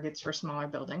better targets for smaller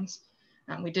buildings.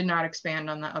 We did not expand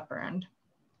on the upper end.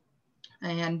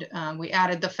 And we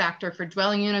added the factor for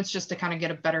dwelling units just to kind of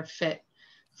get a better fit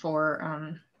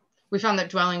for, we found that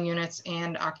dwelling units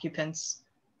and occupants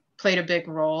played a big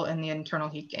role in the internal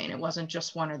heat gain. It wasn't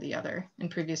just one or the other. And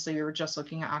previously we were just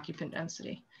looking at occupant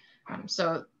density.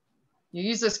 So you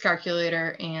use this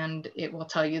calculator and it will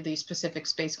tell you the specific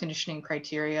space conditioning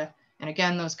criteria. And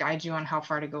again, those guide you on how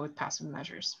far to go with passive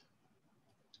measures.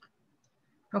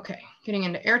 Okay, getting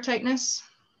into air tightness.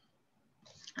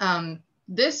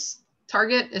 This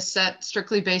target is set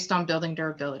strictly based on building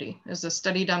durability. There's a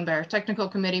study done by our technical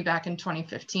committee back in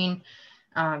 2015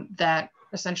 that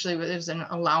essentially was an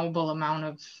allowable amount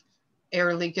of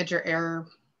air leakage or air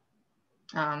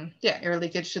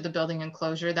leakage to the building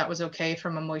enclosure that was okay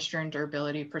from a moisture and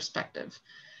durability perspective.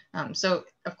 So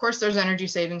of course there's energy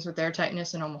savings with air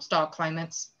tightness in almost all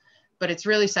climates, but it's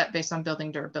really set based on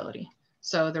building durability.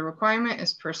 So the requirement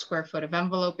is per square foot of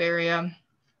envelope area,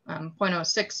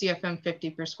 0.06 CFM 50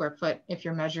 per square foot if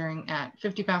you're measuring at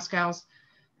 50 pascals,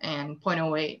 and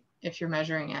 0.08 if you're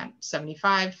measuring at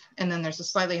 75. And then there's a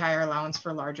slightly higher allowance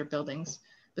for larger buildings.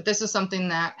 But this is something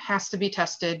that has to be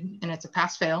tested, and it's a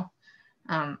pass-fail.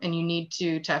 And you need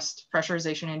to test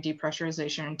pressurization and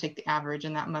depressurization and take the average,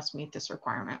 and that must meet this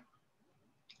requirement.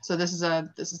 So this is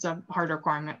a hard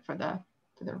requirement for the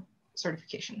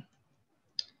certification.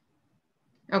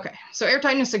 Okay, so air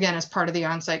tightness again is part of the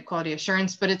on-site quality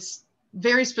assurance, but it's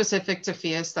very specific to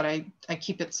PHMass that I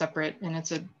keep it separate, and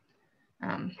it's a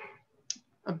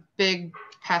big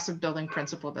passive building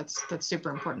principle that's super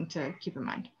important to keep in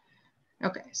mind.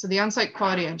 Okay, so the on-site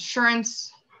quality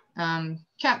assurance,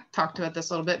 Kat talked about this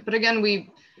a little bit, but again,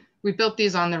 we built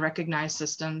these on the recognized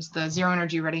systems, the Zero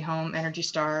Energy Ready Home, Energy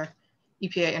Star,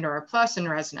 EPA Indoor Plus, and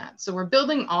ResNet. So we're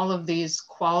building all of these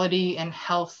quality and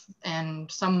health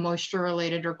and some moisture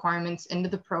related requirements into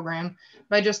the program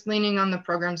by just leaning on the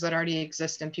programs that already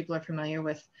exist and people are familiar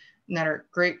with and that are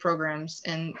great programs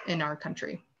in our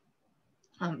country.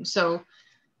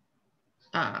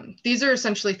 These are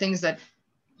essentially things that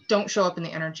don't show up in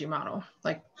the energy model.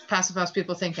 Like passive house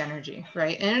people think energy,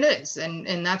 right? And it is,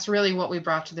 and that's really what we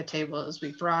brought to the table is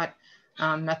we brought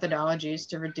methodologies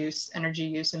to reduce energy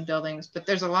use in buildings, but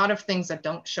there's a lot of things that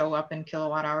don't show up in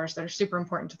kilowatt hours that are super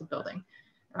important to the building.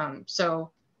 So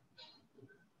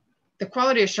the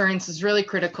quality assurance is really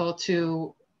critical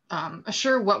to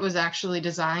assure what was actually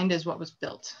designed is what was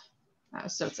built.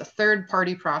 So it's a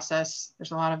third-party process.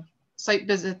 There's a lot of site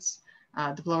visits.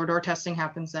 The blower door testing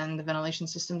happens then, the ventilation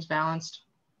system's balanced.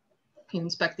 You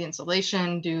inspect the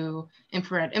insulation, do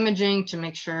infrared imaging to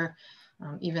make sure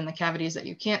even the cavities that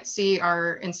you can't see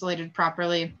are insulated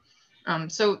properly.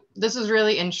 So this is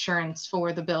really insurance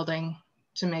for the building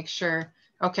to make sure,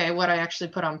 okay, what I actually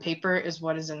put on paper is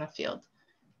what is in the field.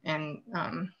 And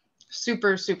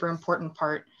super, super important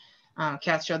part.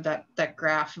 Kat showed that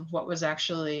graph of what was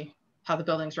actually, how the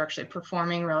buildings were actually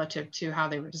performing relative to how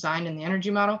they were designed in the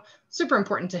energy model. Super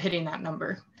important to hitting that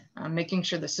number, making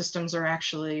sure the systems are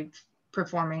actually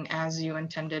performing as you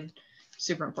intended,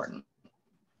 super important.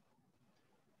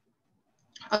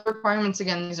 Other requirements,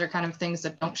 again, these are kind of things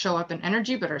that don't show up in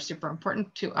energy, but are super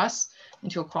important to us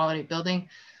and to a quality building.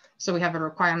 So we have a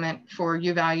requirement for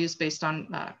U values based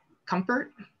on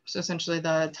comfort. So essentially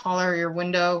the taller your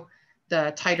window,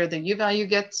 the tighter the U value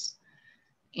gets.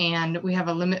 And we have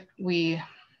a limit, we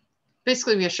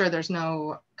assure there's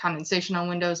no condensation on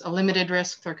windows, a limited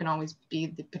risk. There can always be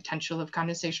the potential of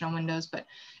condensation on windows, but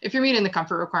if you're meeting the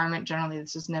comfort requirement, generally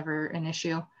this is never an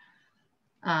issue.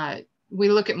 We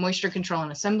look at moisture control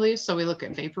in assemblies. So we look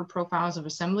at vapor profiles of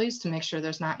assemblies to make sure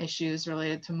there's not issues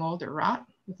related to mold or rot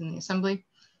within the assembly.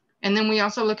 And then we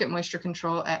also look at moisture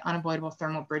control at unavoidable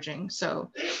thermal bridging.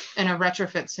 So in a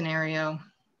retrofit scenario,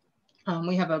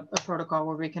 we have a protocol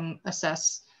where we can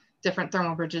assess different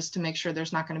thermal bridges to make sure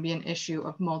there's not going to be an issue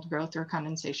of mold growth or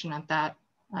condensation at that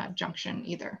junction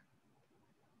either.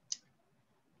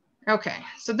 Okay,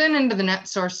 so then into the net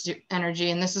source energy,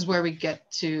 and this is where we get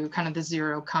to kind of the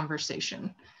zero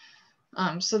conversation.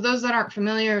 So those that aren't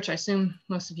familiar, which I assume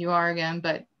most of you are again,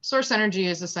 but source energy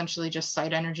is essentially just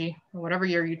site energy, or whatever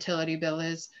your utility bill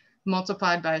is,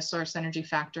 multiplied by a source energy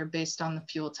factor based on the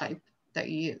fuel type that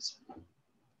you use.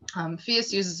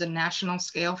 PHMass uses a national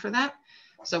scale for that.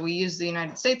 So we use the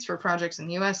United States for projects in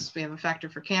the US, we have a factor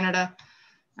for Canada,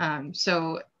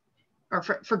 or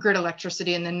for grid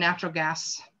electricity, and then natural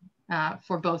gas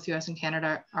for both US and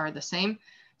Canada are the same.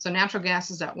 So natural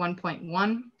gas is at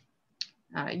 1.1.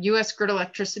 US grid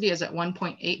electricity is at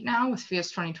 1.8 now with PHMass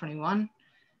 2021,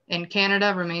 and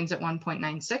Canada remains at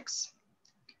 1.96.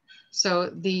 So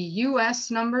the US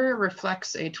number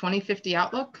reflects a 2050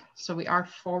 outlook. So we are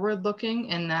forward looking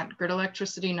in that grid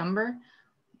electricity number.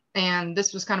 And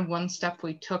this was kind of one step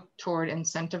we took toward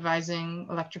incentivizing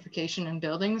electrification in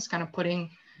buildings, kind of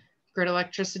putting grid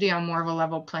electricity on more of a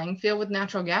level playing field with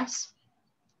natural gas,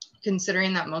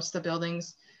 considering that most of the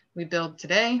buildings we build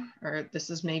today, or this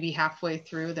is maybe halfway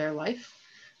through their life,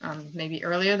 maybe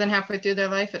earlier than halfway through their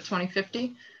life at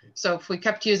 2050. So if we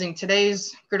kept using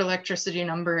today's grid electricity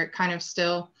number, it kind of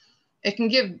still, it can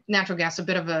give natural gas a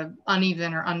bit of an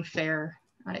uneven or unfair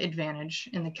advantage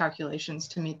in the calculations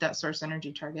to meet that source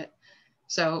energy target.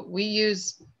 So we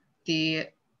use the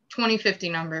 2050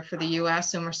 number for the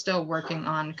US, and we're still working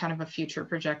on kind of a future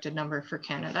projected number for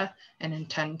Canada and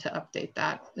intend to update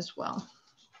that as well.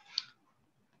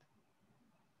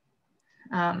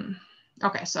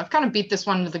 Okay, so I've kind of beat this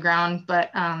one to the ground,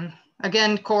 but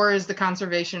again, core is the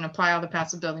conservation, apply all the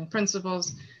passive building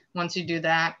principles. Once you do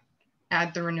that,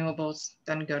 add the renewables,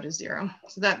 then go to zero.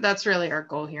 So that's really our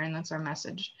goal here, and that's our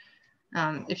message.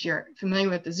 If you're familiar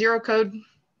with the zero code,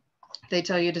 they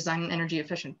tell you design an energy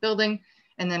efficient building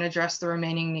and then address the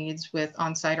remaining needs with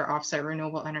on-site or off-site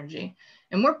renewable energy.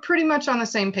 And we're pretty much on the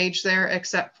same page there,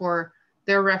 except for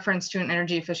their reference to an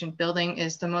energy efficient building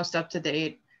is the most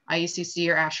up-to-date IECC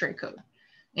or ASHRAE code.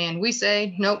 And we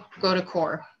say, nope, go to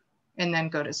core and then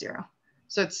go to zero.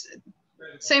 So it's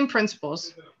same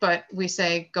principles, but we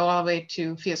say go all the way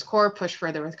to FIAS core, push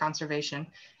further with conservation,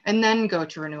 and then go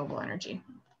to renewable energy.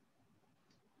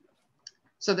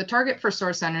 So the target for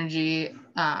source energy,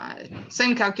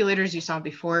 same calculators you saw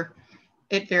before.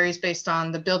 It varies based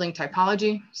on the building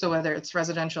typology. So whether it's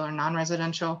residential or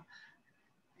non-residential.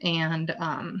 And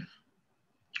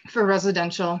for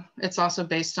residential, it's also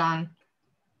based on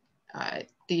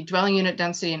the dwelling unit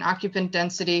density and occupant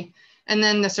density, and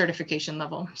then the certification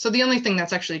level. So the only thing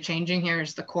that's actually changing here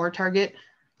is the core target.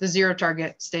 The zero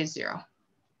target stays zero.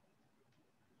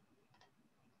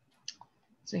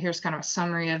 So here's kind of a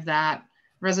summary of that.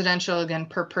 Residential, again,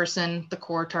 per person, the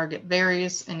core target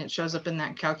varies and it shows up in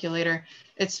that calculator.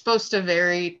 It's supposed to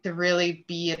vary to really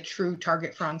be a true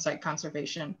target for on-site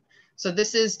conservation. So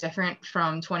this is different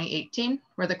from 2018,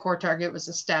 where the core target was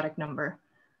a static number.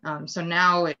 So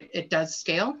now it does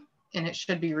scale, and it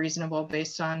should be reasonable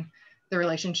based on the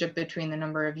relationship between the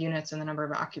number of units and the number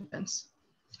of occupants.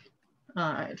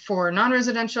 For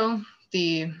non-residential,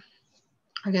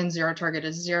 again, zero target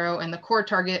is zero, and the core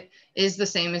target is the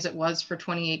same as it was for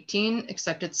 2018,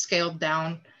 except it's scaled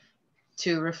down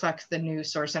to reflect the new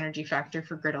source energy factor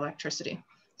for grid electricity.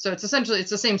 So it's essentially,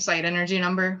 it's the same site energy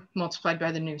number multiplied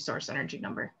by the new source energy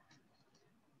number.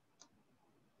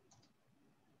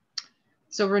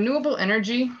 So renewable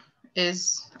energy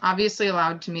is obviously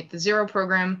allowed to meet the zero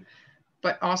program,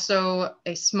 but also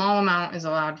a small amount is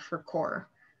allowed for core.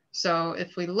 So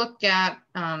if we look at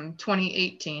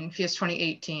 2018, FIAS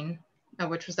 2018,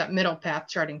 which was that middle path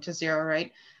charting to zero,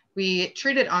 right? We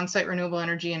treated on-site renewable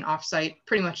energy and off-site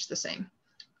pretty much the same.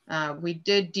 We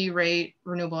did derate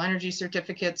renewable energy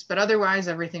certificates, but otherwise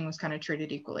everything was kind of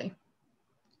treated equally.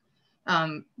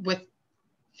 With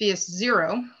FIAS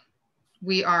 0,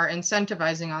 we are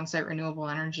incentivizing on-site renewable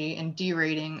energy and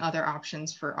derating other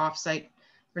options for off-site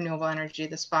renewable energy,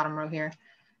 this bottom row here,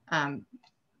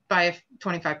 by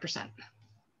 25%.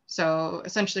 So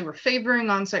essentially we're favoring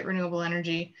on-site renewable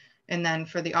energy, and then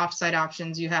for the off-site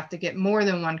options, you have to get more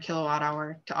than 1 kilowatt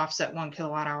hour to offset 1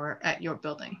 kilowatt hour at your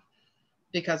building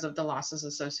because of the losses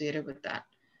associated with that,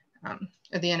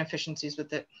 or the inefficiencies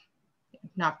with it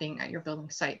not being at your building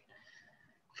site.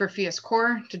 For FIAS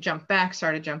core, to jump back,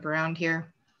 sorry to jump around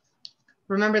here.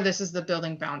 Remember, this is the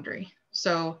building boundary.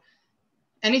 So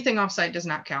anything off-site does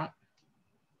not count.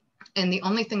 And the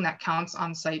only thing that counts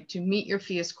on site to meet your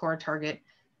FIAS core target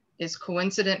is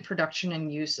coincident production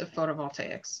and use of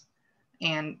photovoltaics.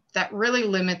 And that really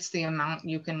limits the amount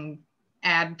you can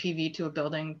add PV to a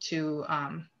building to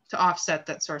offset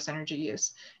that source energy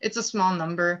use. It's a small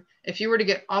number. If you were to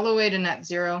get all the way to net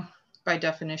zero, by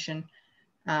definition,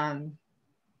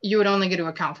 you would only get to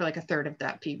account for like 1/3 of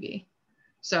that PV.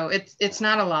 So it's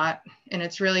not a lot, and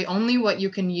it's really only what you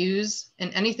can use,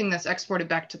 and anything that's exported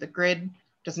back to the grid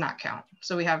does not count.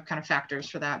 So we have kind of factors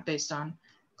for that based on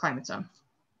climate zone.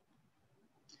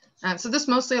 So this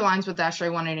mostly aligns with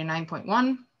ASHRAE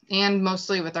 189.1 and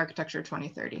mostly with Architecture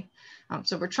 2030.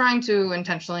 So we're trying to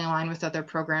intentionally align with other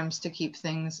programs to keep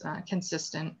things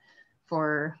consistent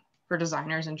for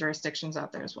designers and jurisdictions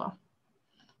out there as well.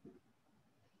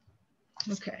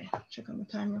 Okay, check on the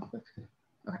time real quick.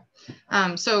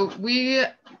 Okay, so we,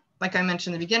 like I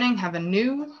mentioned in the beginning, have a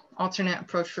new alternate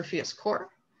approach for FIAS core,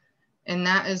 and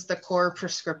that is the core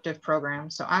prescriptive program.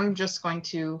 So I'm just going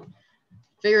to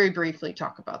very briefly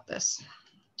talk about this.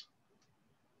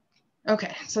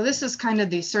 Okay, so this is kind of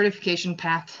the certification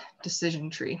path decision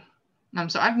tree.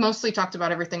 So I've mostly talked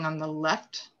about everything on the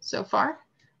left so far.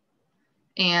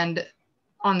 And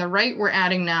on the right, we're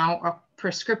adding now a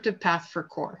prescriptive path for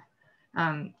core.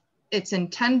 It's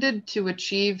intended to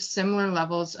achieve similar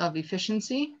levels of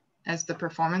efficiency as the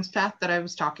performance path that I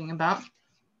was talking about,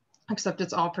 except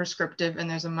it's all prescriptive and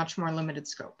there's a much more limited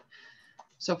scope.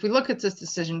 So if we look at this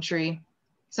decision tree,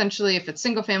 essentially if it's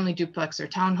single family, duplex, or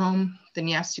townhome, then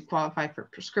yes, you qualify for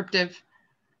prescriptive.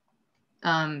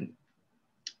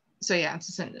 So yeah,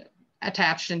 it's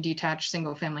attached and detached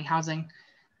single family housing.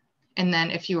 And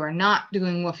then if you are not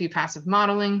doing WFI passive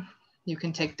modeling, you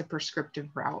can take the prescriptive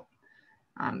route.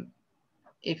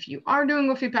 If you are doing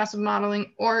WFI passive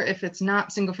modeling, or if it's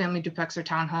not single family duplex or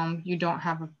townhome, you don't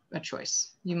have a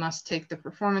choice. You must take the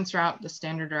performance route, the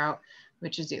standard route,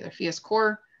 which is either FIAS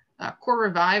Core, Core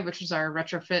Revive, which is our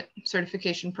retrofit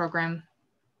certification program.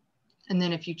 And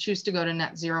then if you choose to go to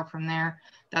net zero from there,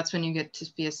 that's when you get to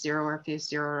FIAS Zero or FIAS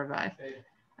Zero Revive.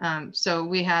 So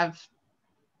we have,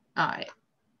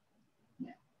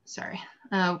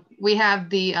 we have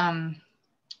the,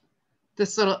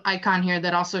 this little icon here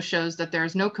that also shows that there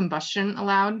is no combustion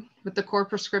allowed with the core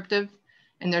prescriptive,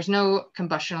 and there's no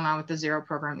combustion allowed with the zero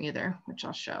program either, which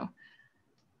I'll show.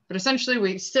 But essentially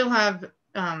we still have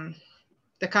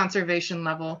the conservation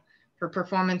level for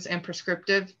performance and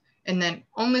prescriptive, and then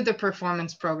only the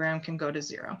performance program can go to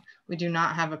zero. We do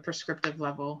not have a prescriptive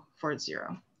level for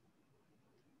zero.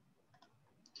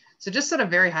 So just at a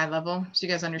very high level, so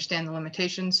you guys understand the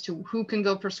limitations to who can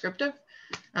go prescriptive.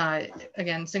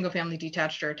 Again, single family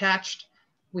detached or attached.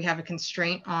 We have a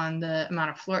constraint on the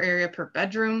amount of floor area per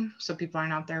bedroom. So people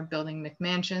aren't out there building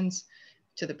McMansions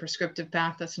to the prescriptive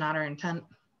path. That's not our intent.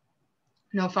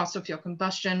 No fossil fuel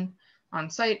combustion on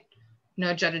site,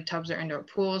 no jetted tubs or indoor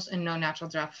pools, and no natural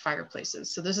draft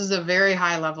fireplaces. So this is a very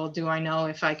high level. Do I know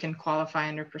if I can qualify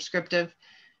under prescriptive?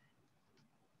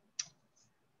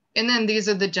 And then these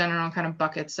are the general kind of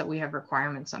buckets that we have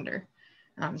requirements under.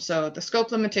 So the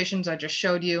scope limitations I just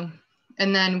showed you.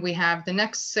 And then we have the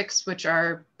next 6, which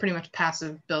are pretty much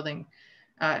passive building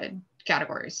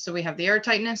categories. So we have the air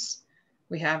tightness.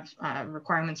 We have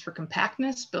requirements for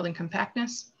compactness, building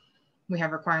compactness. We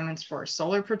have requirements for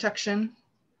solar protection,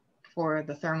 for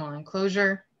the thermal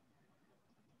enclosure,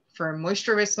 for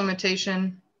moisture waste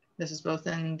limitation. This is both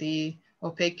in the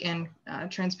opaque and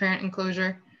transparent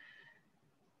enclosure.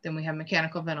 Then we have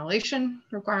mechanical ventilation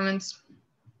requirements.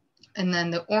 And then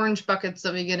the orange buckets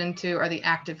that we get into are the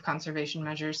active conservation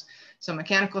measures. So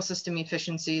mechanical system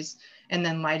efficiencies, and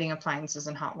then lighting, appliances,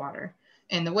 and hot water.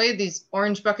 And the way these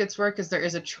orange buckets work is there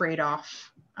is a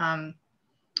trade-off.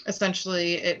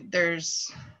 Essentially,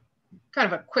 there's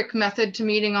kind of a quick method to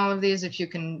meeting all of these if you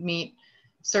can meet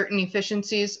certain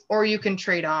efficiencies, or you can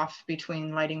trade off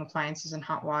between lighting, appliances, and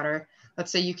hot water. Let's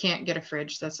say you can't get a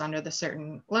fridge that's under the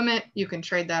certain limit. You can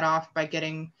trade that off by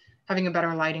having a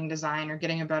better lighting design or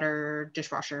getting a better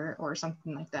dishwasher or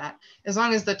something like that, as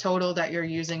long as the total that you're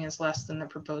using is less than the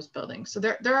proposed building. So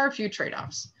there are a few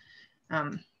trade-offs.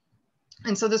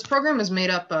 And so this program is made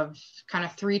up of kind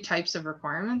of 3 types of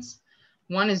requirements.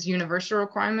 One is universal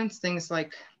requirements, things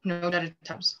like no jetted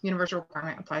tubs. Universal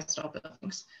requirement applies to all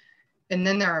buildings. And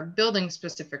then there are building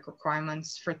specific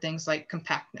requirements for things like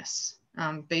compactness,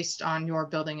 based on your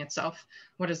building itself.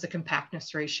 What is the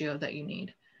compactness ratio that you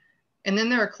need? And then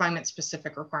there are climate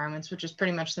specific requirements, which is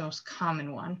pretty much the most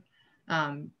common one.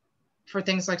 For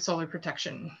things like solar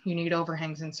protection, you need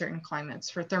overhangs in certain climates.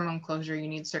 For thermal enclosure, you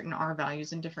need certain R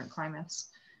values in different climates.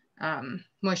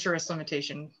 Moisture risk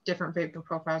limitation, different vapor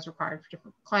profiles required for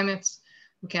different climates.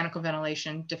 Mechanical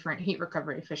ventilation, different heat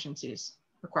recovery efficiencies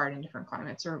required in different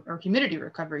climates, or humidity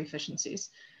recovery efficiencies.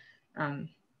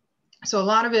 So a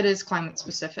lot of it is climate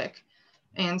specific.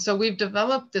 And so we've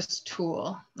developed this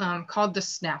tool called the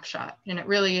snapshot, and it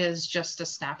really is just a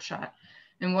snapshot.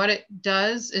 And what it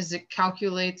does is it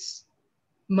calculates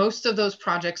most of those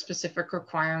project specific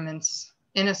requirements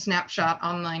in a snapshot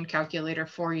online calculator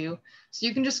for you. So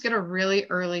you can just get a really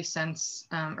early sense,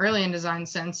 early in design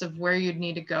sense of where you'd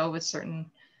need to go with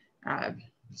certain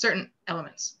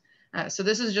elements. So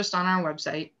this is just on our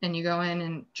website, and you go in,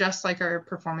 and just like our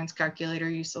performance calculator,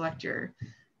 you select your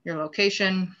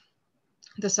location,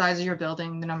 the size of your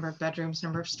building, the number of bedrooms,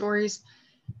 number of stories,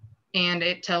 and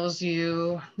it tells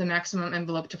you the maximum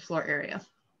envelope to floor area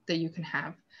that you can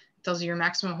have. It tells you your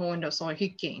maximum whole window solar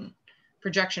heat gain,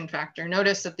 projection factor.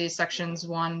 Notice that these sections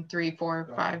 1, 3,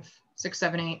 4, 5, 6,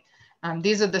 7, 8,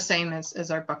 these are the same as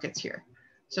our buckets here.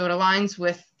 So it aligns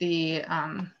with the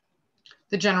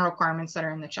general requirements that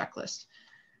are in the checklist.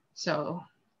 So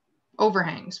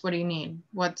overhangs, what do you need?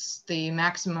 What's the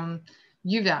maximum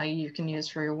U value you can use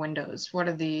for your windows? What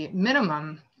are the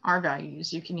minimum R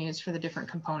values you can use for the different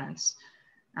components?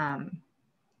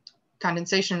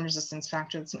 Condensation resistance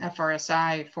factor, it's an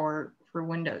FRSI for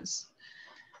windows.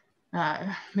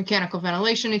 Mechanical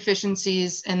ventilation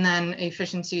efficiencies, and then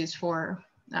efficiencies for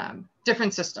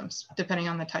different systems, depending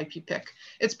on the type you pick.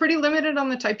 It's pretty limited on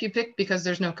the type you pick because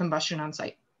there's no combustion on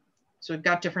site. So we've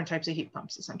got different types of heat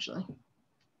pumps, essentially.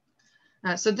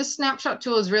 So this snapshot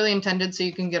tool is really intended so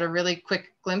you can get a really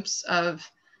quick glimpse of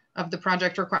of the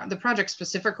project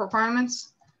specific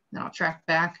requirements. Then I'll track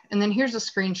back. And then here's a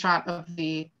screenshot of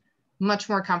the much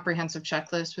more comprehensive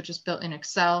checklist, which is built in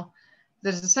Excel.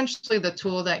 This is essentially the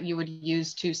tool that you would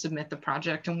use to submit the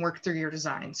project and work through your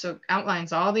design. So it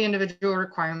outlines all the individual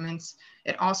requirements.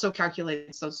 It also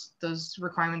calculates those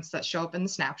requirements that show up in the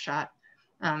snapshot.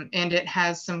 And it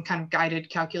has some kind of guided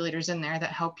calculators in there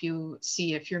that help you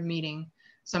see if you're meeting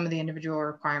some of the individual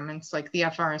requirements like the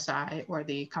FRSI or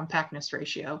the compactness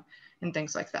ratio and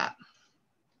things like that.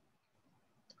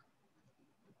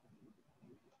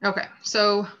 Okay,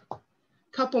 so a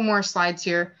couple more slides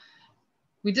here.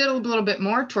 We did a little bit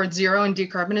more towards zero and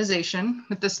decarbonization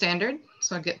with the standard.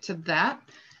 So I'll get to that.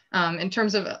 In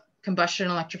terms of combustion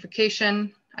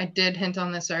electrification, I did hint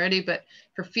on this already, but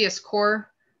for PHS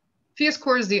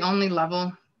core is the only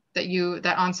level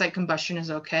that on-site combustion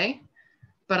is okay,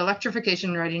 but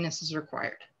electrification readiness is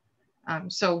required.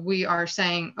 So we are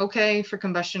saying, okay, for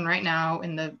combustion right now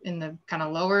in the kind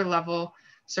of lower level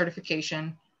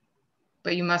certification,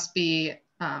 but you must be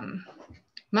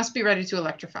ready to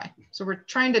electrify. So we're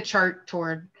trying to chart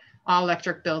toward all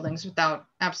electric buildings without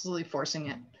absolutely forcing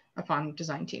it upon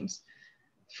design teams.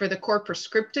 For the core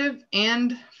prescriptive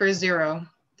and for zero,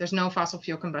 there's no fossil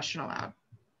fuel combustion allowed.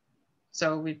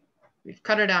 So we've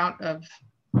cut it out of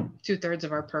 2/3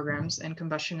 of our programs, and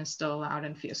combustion is still allowed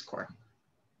in PHS core.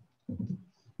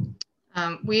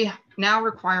 We now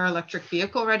require electric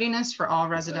vehicle readiness for all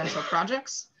residential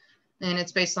projects, and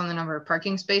it's based on the number of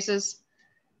parking spaces.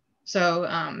 So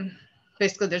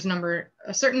basically there's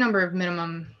a certain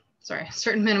minimum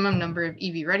number of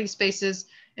EV ready spaces,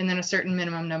 and then a certain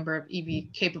minimum number of EV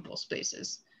capable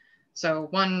spaces. So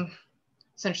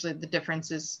essentially the difference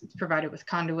is it's provided with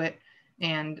conduit,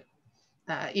 and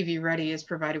EV ready is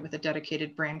provided with a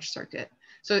dedicated branch circuit.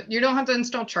 So you don't have to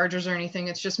install chargers or anything.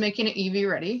 It's just making it EV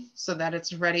ready so that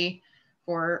it's ready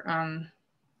for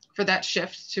that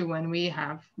shift to when we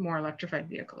have more electrified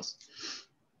vehicles.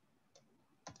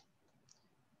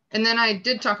 And then I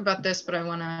did talk about this, but I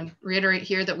want to reiterate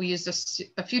here that we used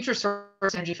a future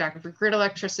source energy factor for grid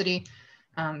electricity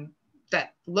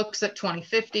that looks at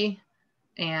 2050.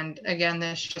 And again,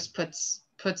 this just puts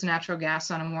natural gas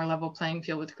on a more level playing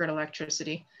field with grid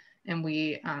electricity. And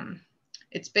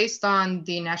it's based on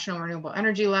the National Renewable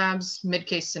Energy Lab's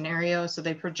mid-case scenario. So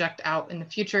they project out in the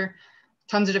future,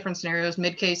 tons of different scenarios.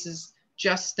 Mid-case is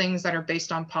just things that are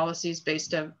based on policies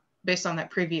based on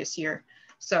that previous year.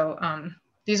 So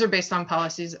these are based on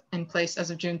policies in place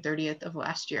as of June 30th of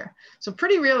last year. So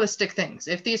pretty realistic things.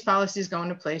 If these policies go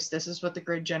into place, this is what the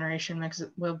grid generation mix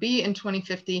will be in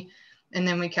 2050. And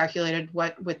then we calculated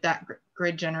what with that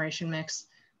grid generation mix,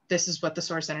 this is what the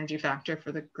source energy factor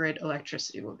for the grid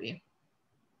electricity will be.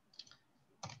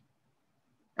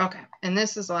 Okay, and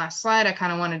this is the last slide. I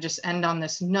kind of want to just end on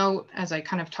this note, as I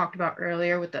kind of talked about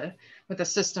earlier with the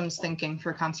systems thinking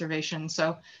for conservation.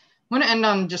 So I want to end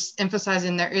on just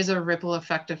emphasizing there is a ripple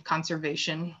effect of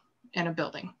conservation in a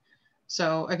building.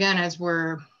 So again, as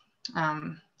we're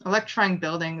electrifying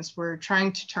buildings, we're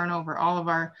trying to turn over all of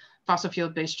our fossil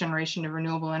fuel-based generation to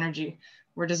renewable energy.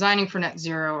 We're designing for net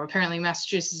zero. Apparently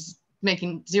Massachusetts is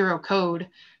making zero code.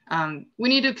 We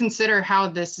need to consider how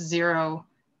this zero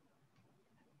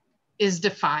is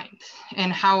defined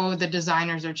and how the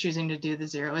designers are choosing to do the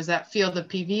zero. Is that field of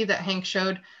PV that Hank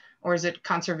showed, or is it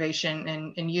conservation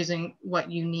and using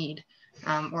what you need,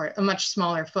 or a much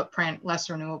smaller footprint, less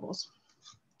renewables?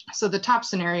 So the top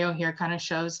scenario here kind of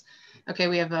shows, okay,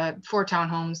 we have 4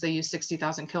 townhomes, they use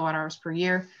 60,000 kilowatt hours per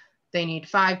year. They need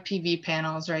 5 PV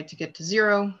panels, right, to get to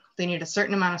zero. They need a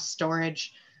certain amount of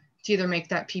storage to either make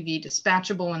that PV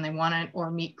dispatchable when they want it or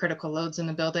meet critical loads in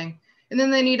the building. And then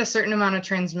they need a certain amount of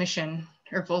transmission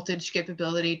or voltage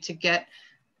capability to get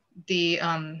the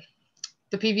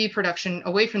PV production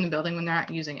away from the building when they're not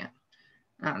using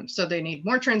it. So they need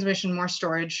more transmission, more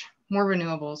storage, more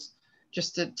renewables,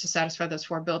 just to satisfy those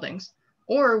 4 buildings.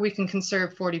 Or we can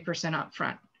conserve 40%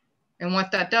 upfront. And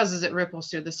what that does is it ripples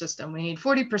through the system. We need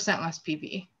 40% less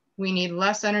PV. We need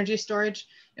less energy storage,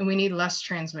 and we need less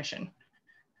transmission.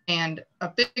 And a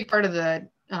big part of the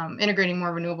integrating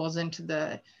more renewables into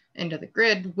the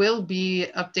grid will be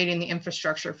updating the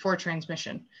infrastructure for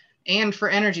transmission and for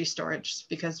energy storage,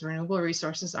 because renewable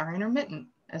resources are intermittent,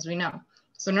 as we know.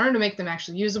 So in order to make them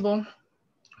actually usable,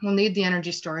 we'll need the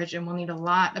energy storage, and we'll need a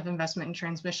lot of investment in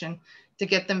transmission to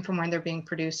get them from where they're being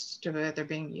produced to where they're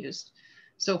being used.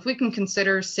 So if we can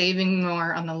consider saving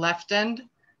more on the left end,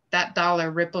 that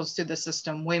dollar ripples through the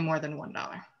system way more than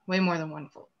 $1, way more than 1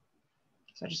 volt.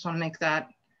 So I just want to make that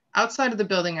outside of the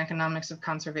building economics of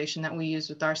conservation that we use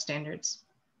with our standards.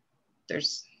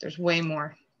 There's way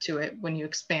more to it when you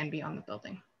expand beyond the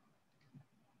building.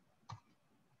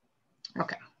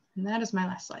 Okay, and that is my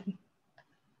last slide.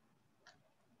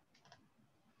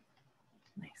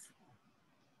 Nice.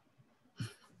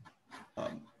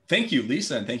 Thank you,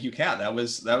 Lisa, and thank you, Kat. That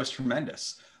was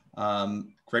tremendous.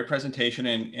 Great presentation,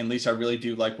 and Lisa, I really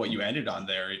do like what you ended on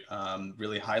there,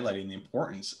 really highlighting the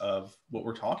importance of what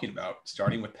we're talking about,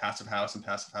 starting with passive house and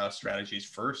passive house strategies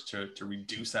first to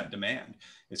reduce that demand.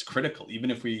 It's critical, even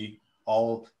if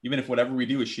whatever we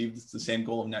do achieves the same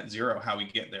goal of net zero, how we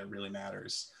get there really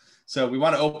matters. So we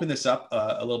want to open this up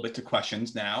a little bit to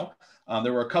questions now.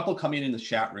 There were a couple coming in the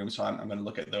chat room, so I'm going to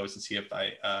look at those and see if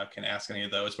I can ask any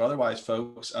of those. But otherwise,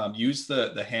 folks, use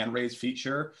the hand raise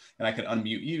feature, and I can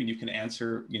unmute you, and you can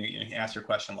answer you can ask your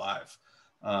question live.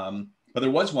 But there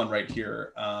was one right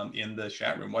here in the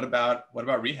chat room. What about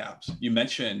rehabs? You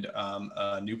mentioned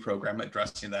a new program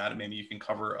addressing that, and maybe you can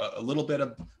cover a little bit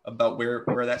about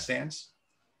where that stands.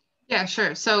 Yeah,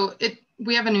 sure. So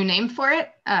we have a new name for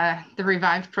it, the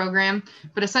Revive program,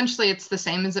 but essentially it's the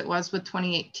same as it was with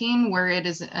 2018, where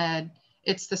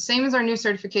it's the same as our new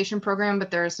certification program,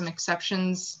 but there are some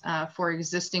exceptions for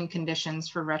existing conditions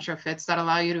for retrofits that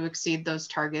allow you to exceed those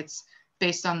targets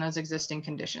based on those existing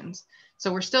conditions.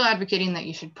 So we're still advocating that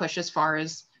you should push as far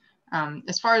as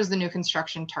the new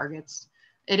construction targets.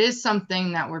 It is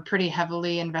something that we're pretty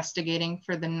heavily investigating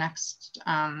for the next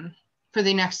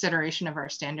iteration of our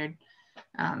standard.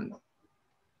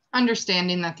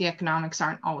 Understanding that the economics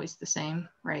aren't always the same,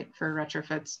 right, for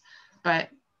retrofits, but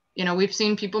we've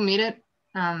seen people meet it,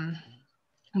 and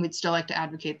we'd still like to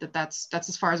advocate that that's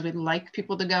as far as we'd like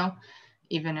people to go,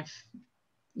 even if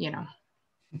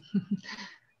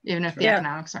even if the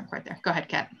economics aren't quite there. Go ahead,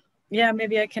 Kat. Yeah,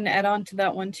 maybe I can add on to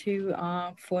that one too,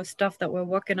 for stuff that we're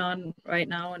working on right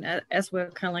now. And as we're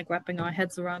kind of like wrapping our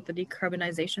heads around the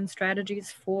decarbonization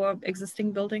strategies for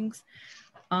existing buildings.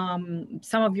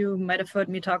 Some of you might have heard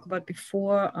me talk about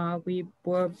before. We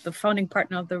were the founding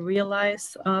partner of the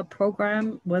Realize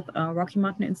program with Rocky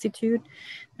Mountain Institute.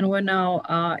 And we're now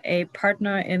a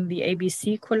partner in the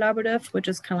ABC Collaborative, which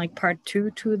is kind of like part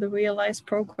 2 to the Realize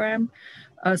program,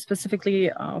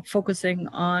 specifically focusing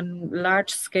on large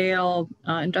scale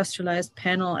industrialized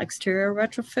panel exterior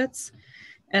retrofits.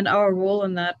 And our role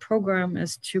in that program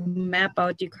is to map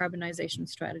out decarbonization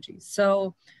strategies.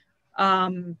 So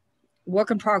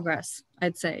work in progress,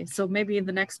 I'd say. So maybe in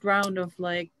the next round of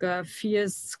like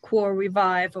FIA's Core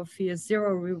Revive or FIA's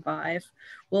Zero Revive,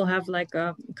 we'll have like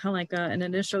a kind of like an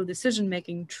initial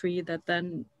decision-making tree that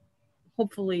then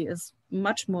hopefully is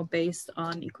much more based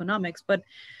on economics. But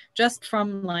just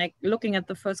from like looking at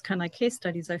the first kind of case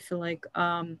studies, I feel like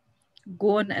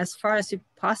going as far as you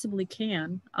possibly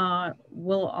can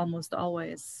will almost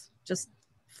always, just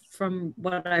from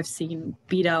what I've seen,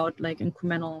 beat out like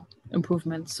incremental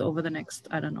improvements over the next,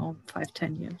 I don't know,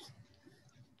 5-10 years.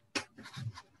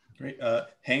 Great.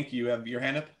 Hank, you have your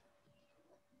hand up?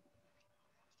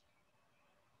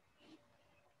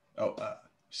 Oh,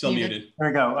 still muted. There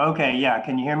we go. Okay, yeah,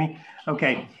 can you hear me?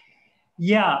 Okay.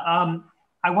 Yeah,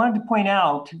 I wanted to point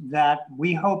out that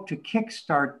we hope to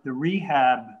kickstart the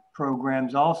rehab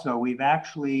programs also. We've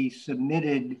actually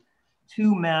submitted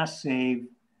to Mass Save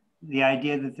the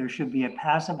idea that there should be a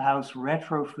passive house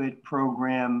retrofit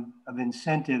program of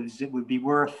incentives that would be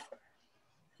worth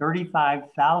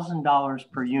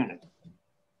 $35,000 per unit.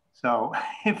 So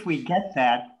if we get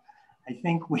that, I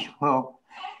think we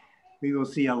will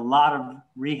see a lot of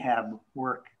rehab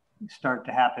work start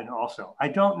to happen also. I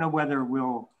don't know whether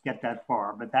we'll get that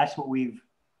far, but that's what we've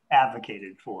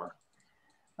advocated for.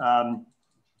 But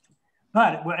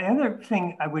the other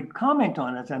thing I would comment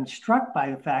on is I'm struck by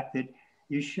the fact that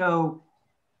you show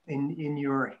in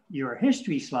your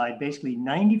history slide, basically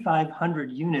 9,500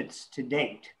 units to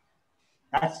date.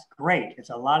 That's great. It's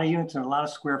a lot of units and a lot of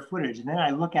square footage. And then I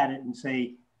look at it and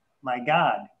say, my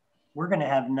God, we're going to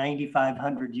have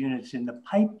 9,500 units in the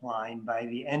pipeline by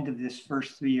the end of this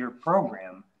first 3-year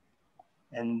program.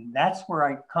 And that's where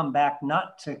I come back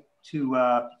not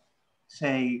to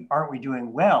say, aren't we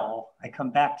doing well? I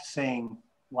come back to saying,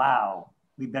 wow,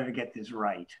 we better get this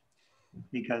right,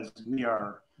 because we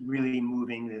are really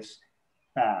moving this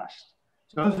fast.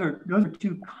 So those are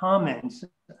 2 comments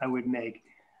I would make.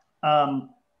 I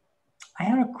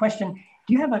had a question.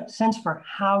 Do you have a sense for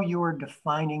how you're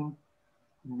defining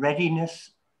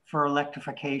readiness for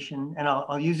electrification? And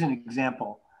I'll use an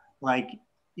example. Like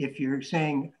if you're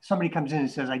saying somebody comes in and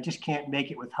says, I just can't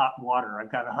make it with hot water.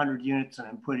 I've got 100 units and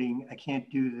I can't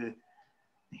do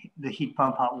the heat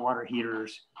pump hot water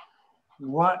heaters.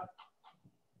 What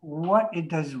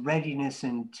does readiness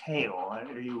entail?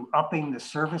 Are you upping the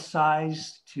service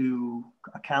size to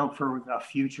account for a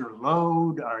future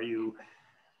load? Are you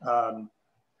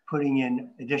putting in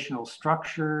additional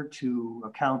structure to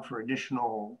account for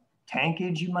additional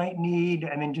tankage you might need?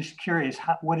 I mean, just curious,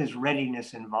 what does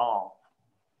readiness involve?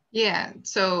 Yeah,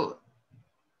 so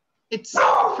it's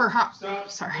for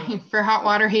for hot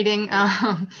water heating.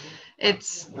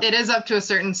 It is up to a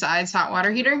certain size hot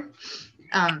water heater,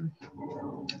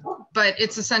 but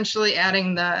it's essentially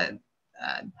adding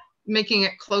making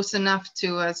it close enough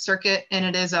to a circuit, and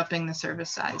it is upping the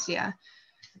service size. Yeah.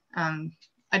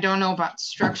 I don't know about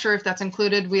structure, if that's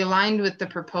included. We aligned with the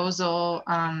proposal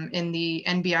in the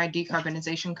NBI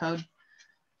decarbonization code,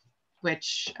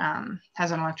 which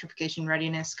has an electrification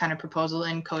readiness kind of proposal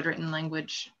in code written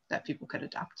language that people could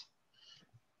adopt.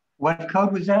 What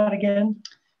code was that again?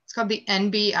 It's called the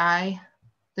NBI,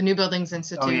 the New Buildings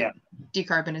Institute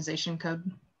decarbonization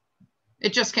code.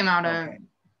 It just came out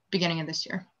beginning of this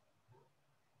year.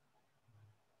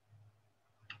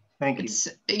 Thank you.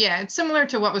 Yeah, it's similar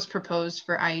to what was proposed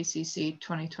for IECC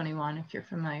 2021, if you're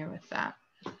familiar with that.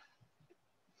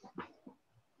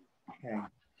 Okay.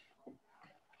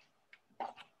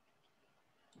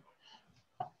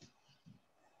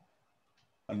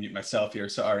 Unmute myself here.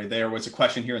 Sorry, there was a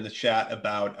question here in the chat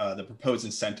about the proposed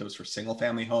incentives for single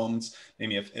family homes.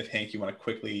 Maybe if Hank, you want to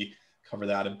quickly cover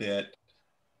that a bit.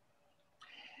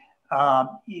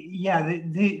 Yeah,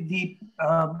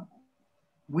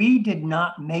 we did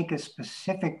not make a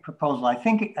specific proposal. I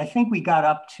think we got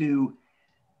up to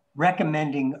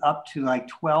recommending up to like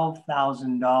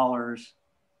 $12,000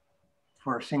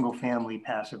 for a single family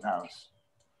passive house.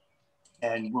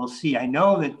 And we'll see. I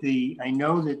know that the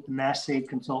Mass Save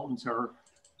consultants are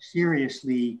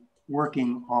seriously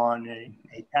working on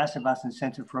a passive house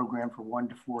incentive program for 1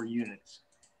 to 4 units.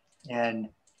 And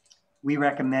we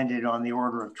recommended on the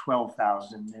order of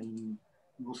 12,000, and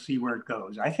we'll see where it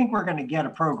goes. I think we're going to get a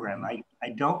program. I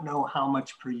don't know how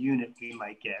much per unit we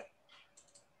might get.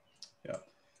 Yeah,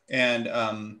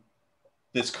 and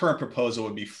this current proposal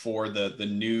would be for the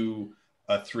new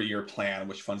 3-year plan,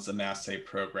 which funds the Mass Save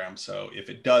program. So if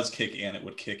it does kick in, it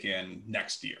would kick in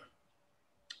next year.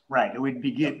 Right. It would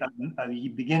begin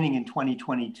beginning in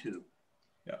 2022.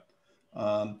 Yeah.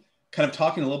 Kind of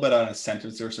talking a little bit on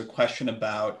incentives, there's a question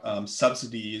about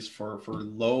subsidies for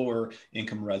lower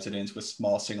income residents with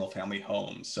small single family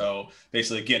homes. So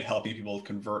basically, again, helping people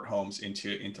convert homes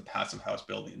into passive house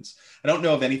buildings. I don't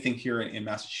know of anything here in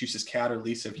Massachusetts, Kat or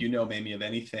Lisa, if you know maybe of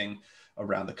anything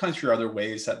around the country, or other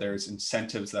ways that there's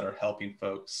incentives that are helping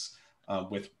folks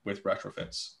with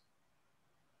retrofits.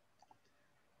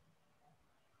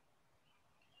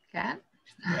 Kat?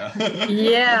 Yeah.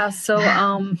 Yeah, so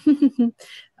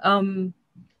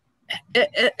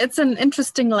it's an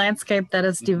interesting landscape that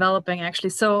is developing,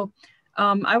 actually. So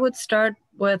I would start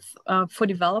with for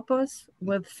developers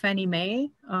with Fannie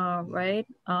Mae, right?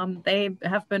 They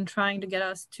have been trying to get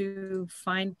us to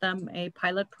find them a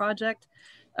pilot project.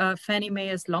 Fannie Mae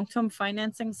is long-term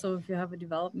financing, so if you have a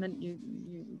development, you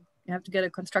have to get a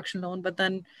construction loan, but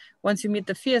then once you meet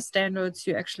the FIA standards,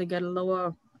 you actually get a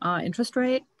lower interest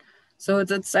rate. So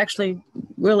it's actually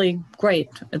really great.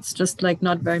 It's just like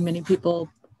not very many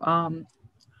people. I'm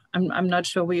not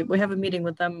sure. We have a meeting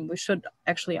with them. We should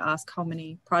actually ask how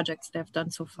many projects they've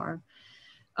done so far.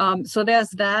 So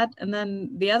there's that. And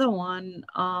then the other one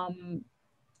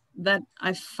that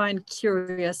I find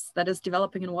curious that is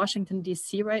developing in Washington,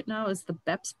 D.C. right now is the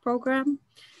BEPS program.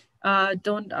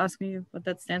 Don't ask me what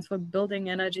that stands for, Building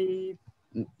Energy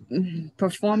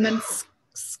Performance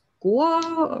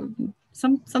Score,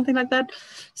 something like that.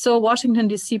 So Washington,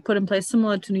 D.C. put in place,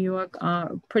 similar to New York,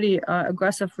 pretty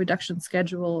aggressive reduction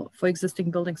schedule for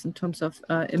existing buildings in terms of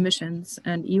emissions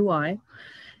and EY.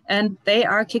 And they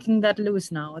are kicking that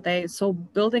loose now. So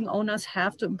building owners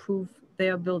have to improve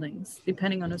their buildings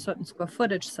depending on a certain square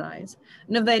footage size.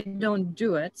 And if they don't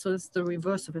do it, so it's the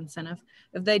reverse of incentive,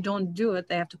 if they don't do it,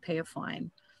 they have to pay a fine.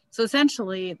 So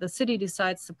essentially the city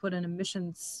decides to put an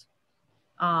emissions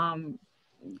kind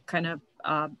of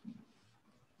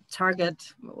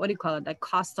target, what do you call it, like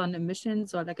cost on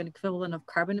emissions, or like an equivalent of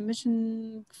carbon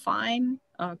emission fine.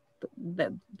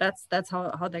 That's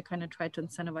how they kind of try to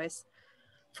incentivize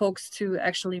folks to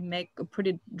actually make a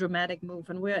pretty dramatic move.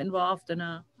 And we're involved in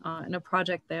a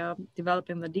project there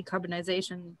developing the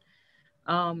decarbonization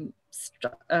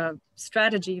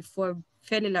strategy for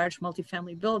fairly large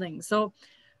multifamily buildings. So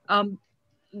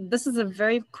this is a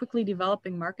very quickly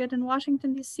developing market in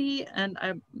Washington, D.C. And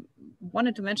I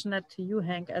wanted to mention that to you,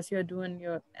 Hank, as you're doing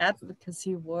your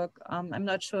advocacy work. I'm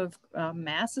not sure if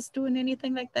Mass is doing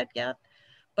anything like that yet,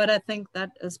 but I think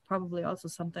that is probably also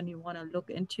something you want to look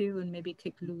into and maybe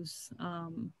kick loose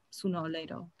sooner or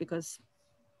later, because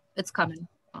it's coming.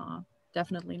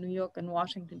 Definitely New York and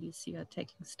Washington, D.C. are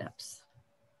taking steps.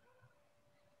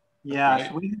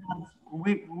 Yeah, so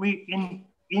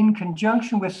in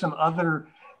conjunction with some other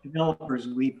developers,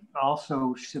 we've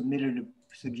also submitted a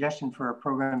suggestion for a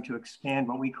program to expand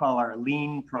what we call our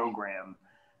LEAN program.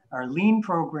 Our LEAN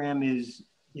program is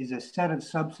a set of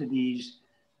subsidies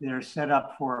that are set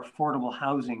up for affordable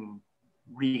housing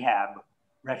rehab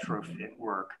retrofit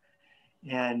work.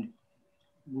 And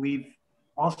we've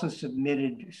also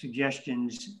submitted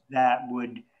suggestions that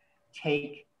would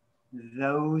take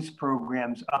those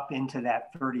programs up into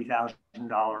that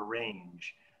 $30,000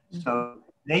 range. So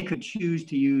they could choose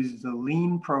to use the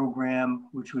LEAN program,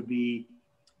 which would be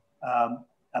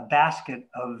a basket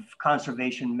of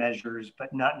conservation measures,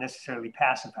 but not necessarily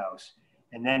passive house.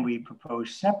 And then we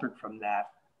propose separate from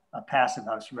that, a passive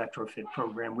house retrofit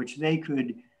program, which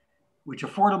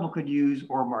affordable could use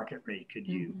or market rate could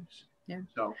use. Yeah.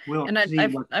 So we'll and see.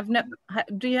 I've never.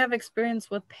 Do you have experience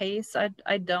with PACE?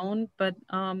 I don't, but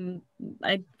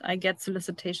I get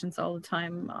solicitations all the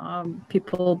time.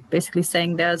 People basically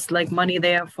saying there's like money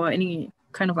there for any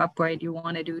kind of upgrade you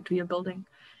want to do to your building,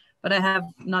 but I have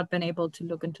not been able to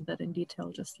look into that in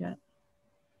detail just yet.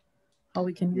 How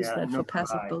we can use that for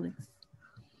passive buildings.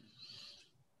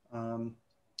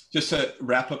 Just to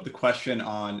wrap up the question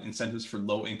on incentives for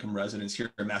low-income residents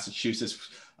here in Massachusetts,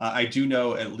 I do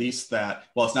know at least that,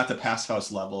 well, it's not the passive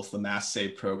house levels, the Mass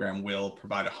Save program will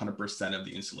provide 100% of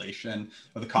the insulation,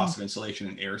 of the cost of insulation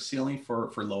and air sealing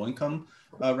for low-income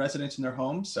residents in their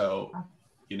homes. So,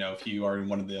 you know, if you are in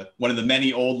one of the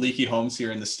many old leaky homes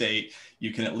here in the state,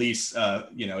 you can at least,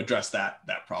 you know, address that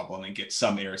problem and get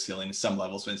some air sealing and some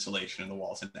levels of insulation in the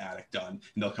walls and the attic done,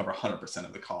 and they'll cover 100%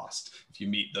 of the cost if you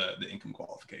meet the income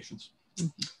qualifications.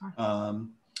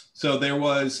 So there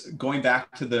was, going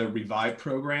back to the Revive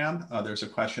program, there's a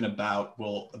question about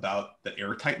the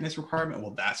air tightness requirement.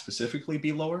 Will that specifically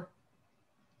be lower?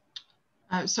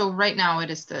 So right now it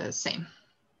is the same.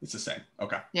 It's the same.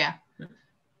 Okay. Yeah.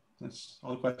 That's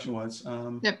all the question was.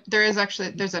 Yep, there's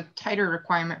a tighter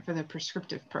requirement for the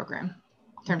prescriptive program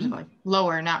in terms of like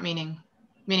lower, not meaning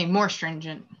more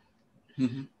stringent.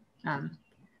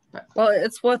 But well,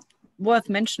 it's worth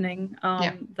mentioning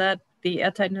that the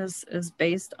air tightness is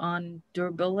based on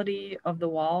durability of the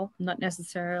wall, not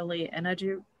necessarily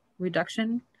energy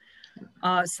reduction.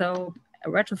 So a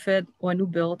retrofit or a new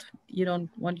build, you don't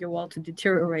want your wall to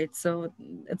deteriorate. So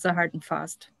it's a hard and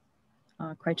fast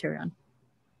criterion.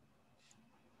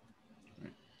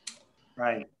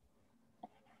 Right.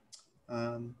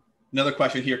 Another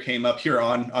question here came up here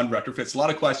on retrofits. A lot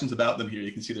of questions about them here.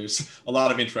 You can see there's a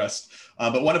lot of interest.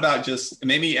 But what about just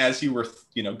maybe as you were,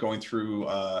 you know, going through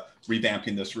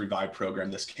revamping this Revive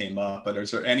program, this came up. But is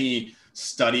there any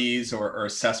studies or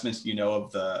assessments you know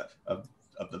of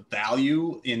the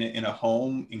value in a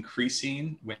home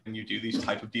increasing when you do these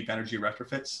type of deep energy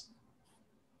retrofits?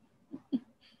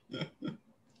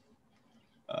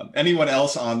 Anyone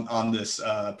else on this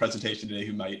presentation today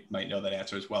who might know that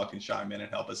answer as well can chime in and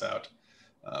help us out.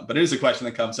 But it is a question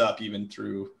that comes up even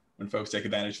through when folks take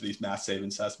advantage of these Mass Save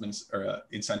assessments or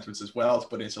incentives as well to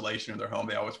put insulation in their home.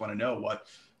 They always want to know what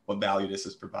value this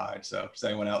is provide. So does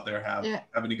anyone out there have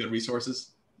any good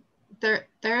resources? There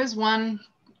is one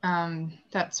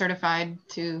that's certified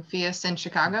to PHMass in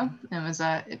Chicago. It was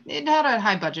it had a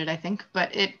high budget, I think, but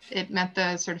it met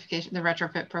the certification, the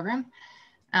retrofit program.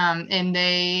 And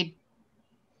they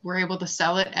were able to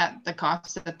sell it at the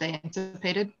cost that they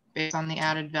anticipated based on the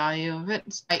added value of it.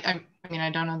 So I mean, I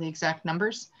don't know the exact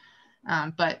numbers,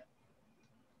 but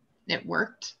it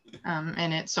worked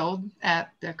and it sold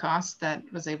at the cost that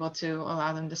was able to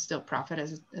allow them to still profit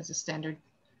as a standard,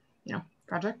 you know,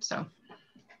 project. So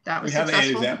that was successful. We have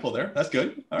an example there. That's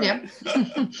good. All right.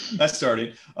 That's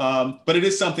starting. But it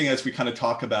is something as we kind of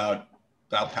talk about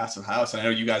passive house, and I know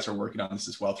you guys are working on this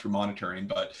as well through monitoring,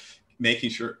 but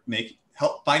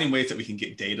help finding ways that we can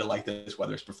get data like this,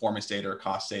 whether it's performance data or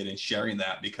cost data, and sharing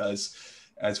that, because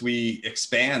as we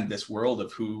expand this world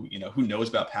of who knows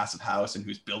about passive house and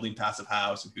who's building passive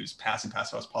house and who's passing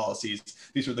passive house policies,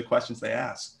 these are the questions they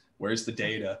ask. Where's the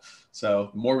data? So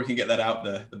the more we can get that out,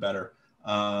 the better.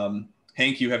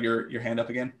 Hank, you have your hand up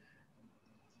again.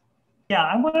 Yeah,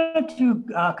 I wanted to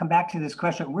come back to this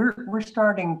question. We're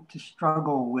starting to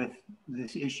struggle with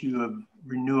this issue of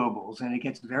renewables, and it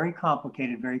gets very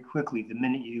complicated very quickly the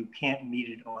minute you can't meet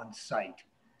it on site.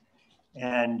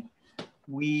 And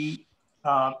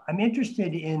I'm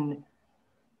interested in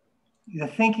the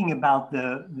thinking about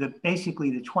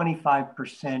basically the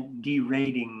 25%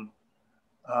 derating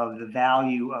of the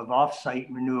value of offsite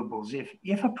renewables.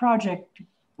 If a project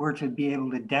were to be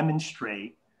able to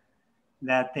demonstrate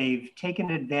that they've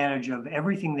taken advantage of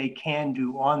everything they can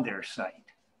do on their site,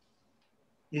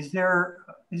 is there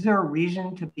a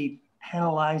reason to be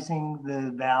penalizing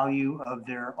the value of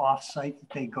their offsite that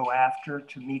they go after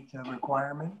to meet the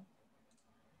requirement?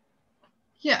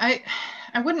 Yeah,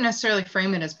 I wouldn't necessarily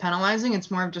frame it as penalizing.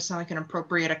 It's more of just like an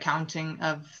appropriate accounting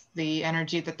of the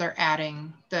energy that they're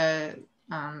adding,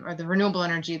 or the renewable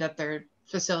energy that they're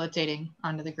facilitating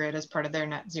onto the grid as part of their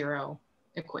net zero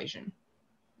equation.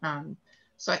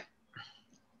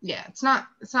 Yeah, it's not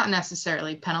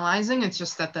necessarily penalizing. It's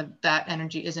just that that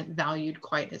energy isn't valued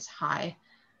quite as high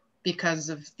because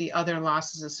of the other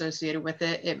losses associated with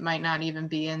it. It might not even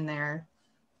be in their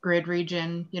grid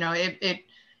region. You know,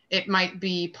 it might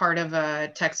be part of a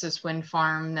Texas wind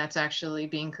farm that's actually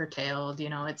being curtailed. You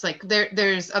know, it's like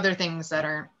there's other things that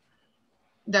are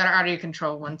out of your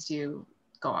control once you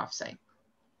go off site.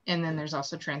 And then there's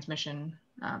also transmission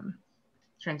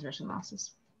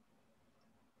losses.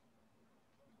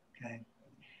 Okay.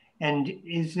 And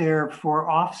is there, for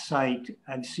offsite,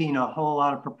 I've seen a whole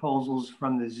lot of proposals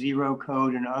from the Zero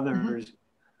Code and others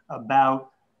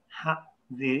about how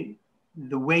the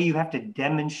way you have to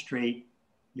demonstrate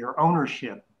your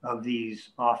ownership of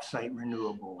these offsite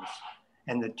renewables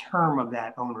and the term of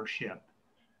that ownership.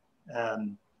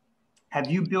 Have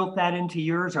you built that into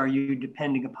yours? Or are you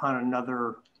depending upon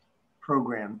another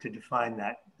program to define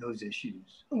those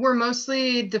issues? We're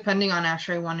mostly depending on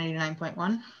ASHRAE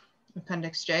 189.1,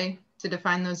 Appendix J, to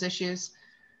define those issues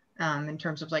in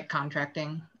terms of like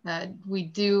contracting. We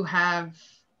do have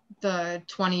the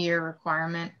 20-year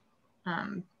requirement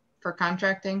for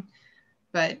contracting,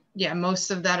 but yeah,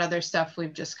 most of that other stuff,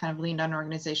 we've just kind of leaned on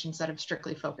organizations that have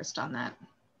strictly focused on that.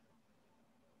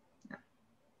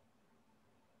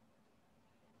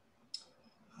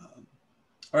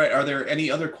 All right, are there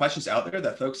any other questions out there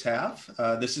that folks have?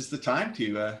 This is the time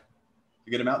to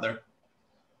get them out there.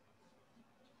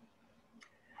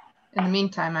 In the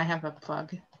meantime, I have a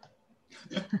plug.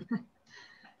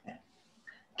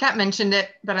 Kat mentioned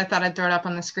it, but I thought I'd throw it up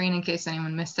on the screen in case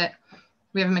anyone missed it.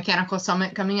 We have a mechanical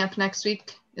summit coming up next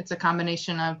week. It's a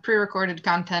combination of pre-recorded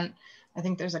content. I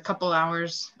think there's a couple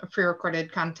hours of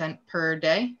pre-recorded content per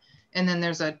day. And then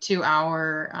there's a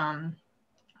 2-hour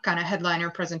kind of headliner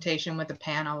presentation with a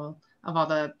panel of all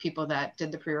the people that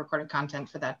did the pre-recorded content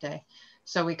for that day.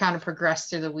 So we kind of progressed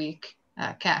through the week.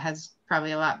 Kat has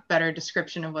probably a lot better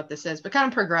description of what this is, but kind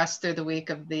of progressed through the week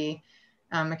of the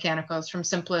mechanicals from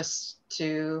simplest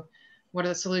to what are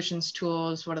the solutions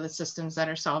tools, what are the systems that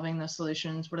are solving those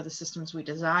solutions, what are the systems we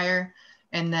desire,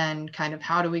 and then kind of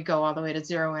how do we go all the way to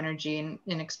zero energy and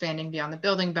expanding beyond the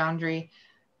building boundary,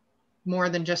 more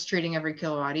than just treating every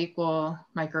kilowatt equal,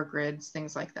 microgrids,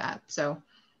 things like that. So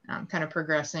kind of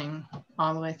progressing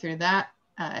all the way through that.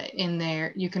 In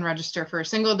there, you can register for a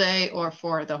single day or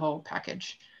for the whole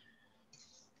package.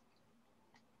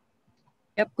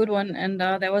 Yep, good one. And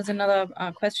there was another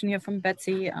question here from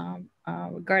Betsy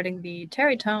regarding the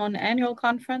Tarrytown annual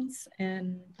conference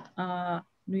in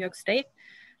New York State.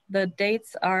 The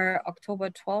dates are October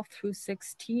 12th through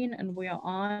 16, and we are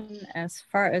on, as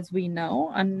far as we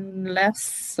know, unless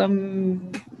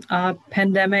some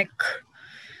pandemic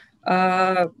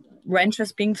wrench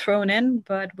is being thrown in,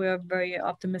 but we're very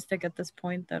optimistic at this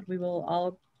point that we will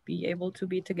all be able to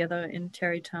be together in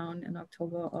Tarrytown in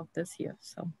October of this year.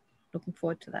 So looking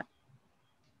forward to that.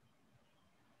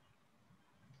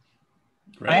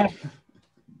 Great.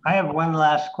 I have one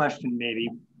last question, maybe.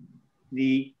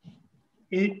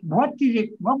 What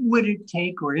would it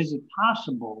take, or is it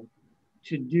possible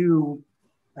to do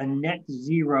a net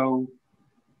zero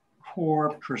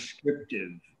core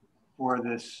prescriptive for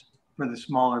the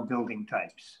smaller building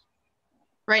types?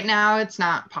 Right now, it's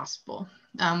not possible.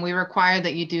 We require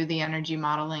that you do the energy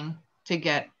modeling to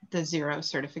get the zero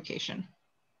certification.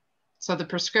 So the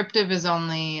prescriptive is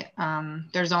only,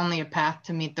 there's only a path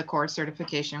to meet the core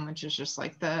certification, which is just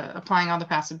like applying all the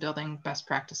passive building best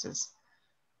practices.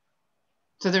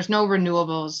 So there's no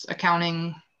renewables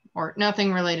accounting or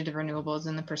nothing related to renewables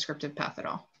in the prescriptive path at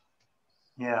all.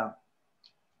 Yeah.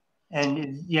 And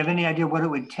do you have any idea what it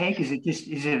would take? Is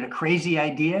it a crazy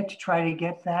idea to try to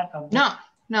get that? No,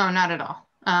 not at all.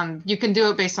 You can do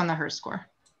it based on the HERS score.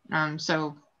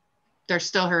 So there's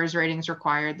still HERS ratings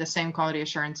required. The same quality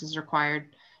assurance is required.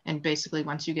 And basically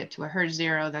once you get to a HERS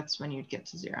 0, that's when you'd get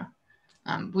to 0.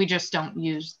 We just don't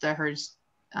use the HERS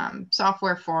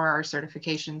software for our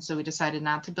certification. So we decided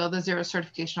not to build a 0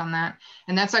 certification on that.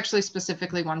 And that's actually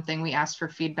specifically one thing we asked for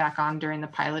feedback on during the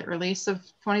pilot release of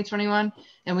 2021.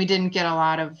 And we didn't get a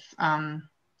lot of kind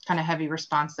of heavy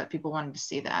response that people wanted to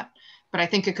see that. But I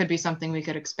think it could be something we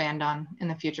could expand on in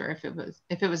the future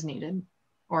if it was needed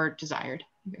or desired,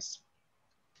 I guess.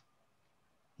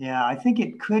 Yeah, I think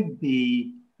it could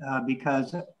be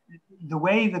because the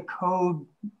way the code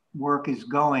work is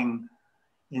going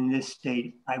in this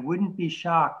state, I wouldn't be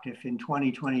shocked if in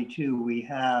 2022 we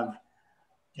have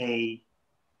a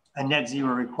net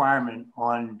zero requirement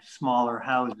on smaller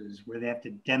houses where they have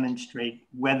to demonstrate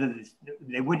whether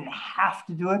they wouldn't have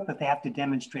to do it, but they have to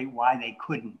demonstrate why they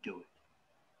couldn't do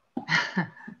it.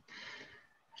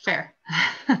 Fair.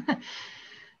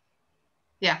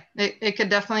 Yeah, it could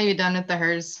definitely be done at the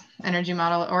HERS energy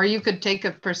model, or you could take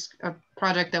a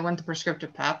project that went the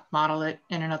prescriptive path, model it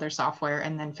in another software,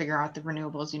 and then figure out the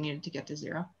renewables you needed to get to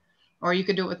zero. Or you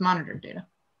could do it with monitored data.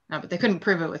 No, but they couldn't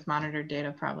prove it with monitored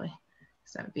data probably,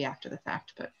 because that would be after the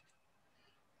fact, but.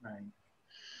 Right.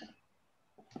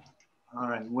 All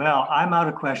right, well, I'm out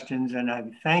of questions, and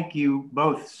I thank you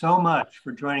both so much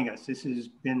for joining us. This has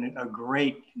been a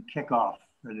great kickoff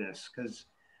for this, because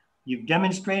you've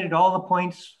demonstrated all the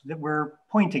points that we're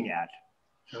pointing at.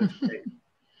 So it's great.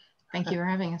 Thank you for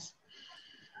having us.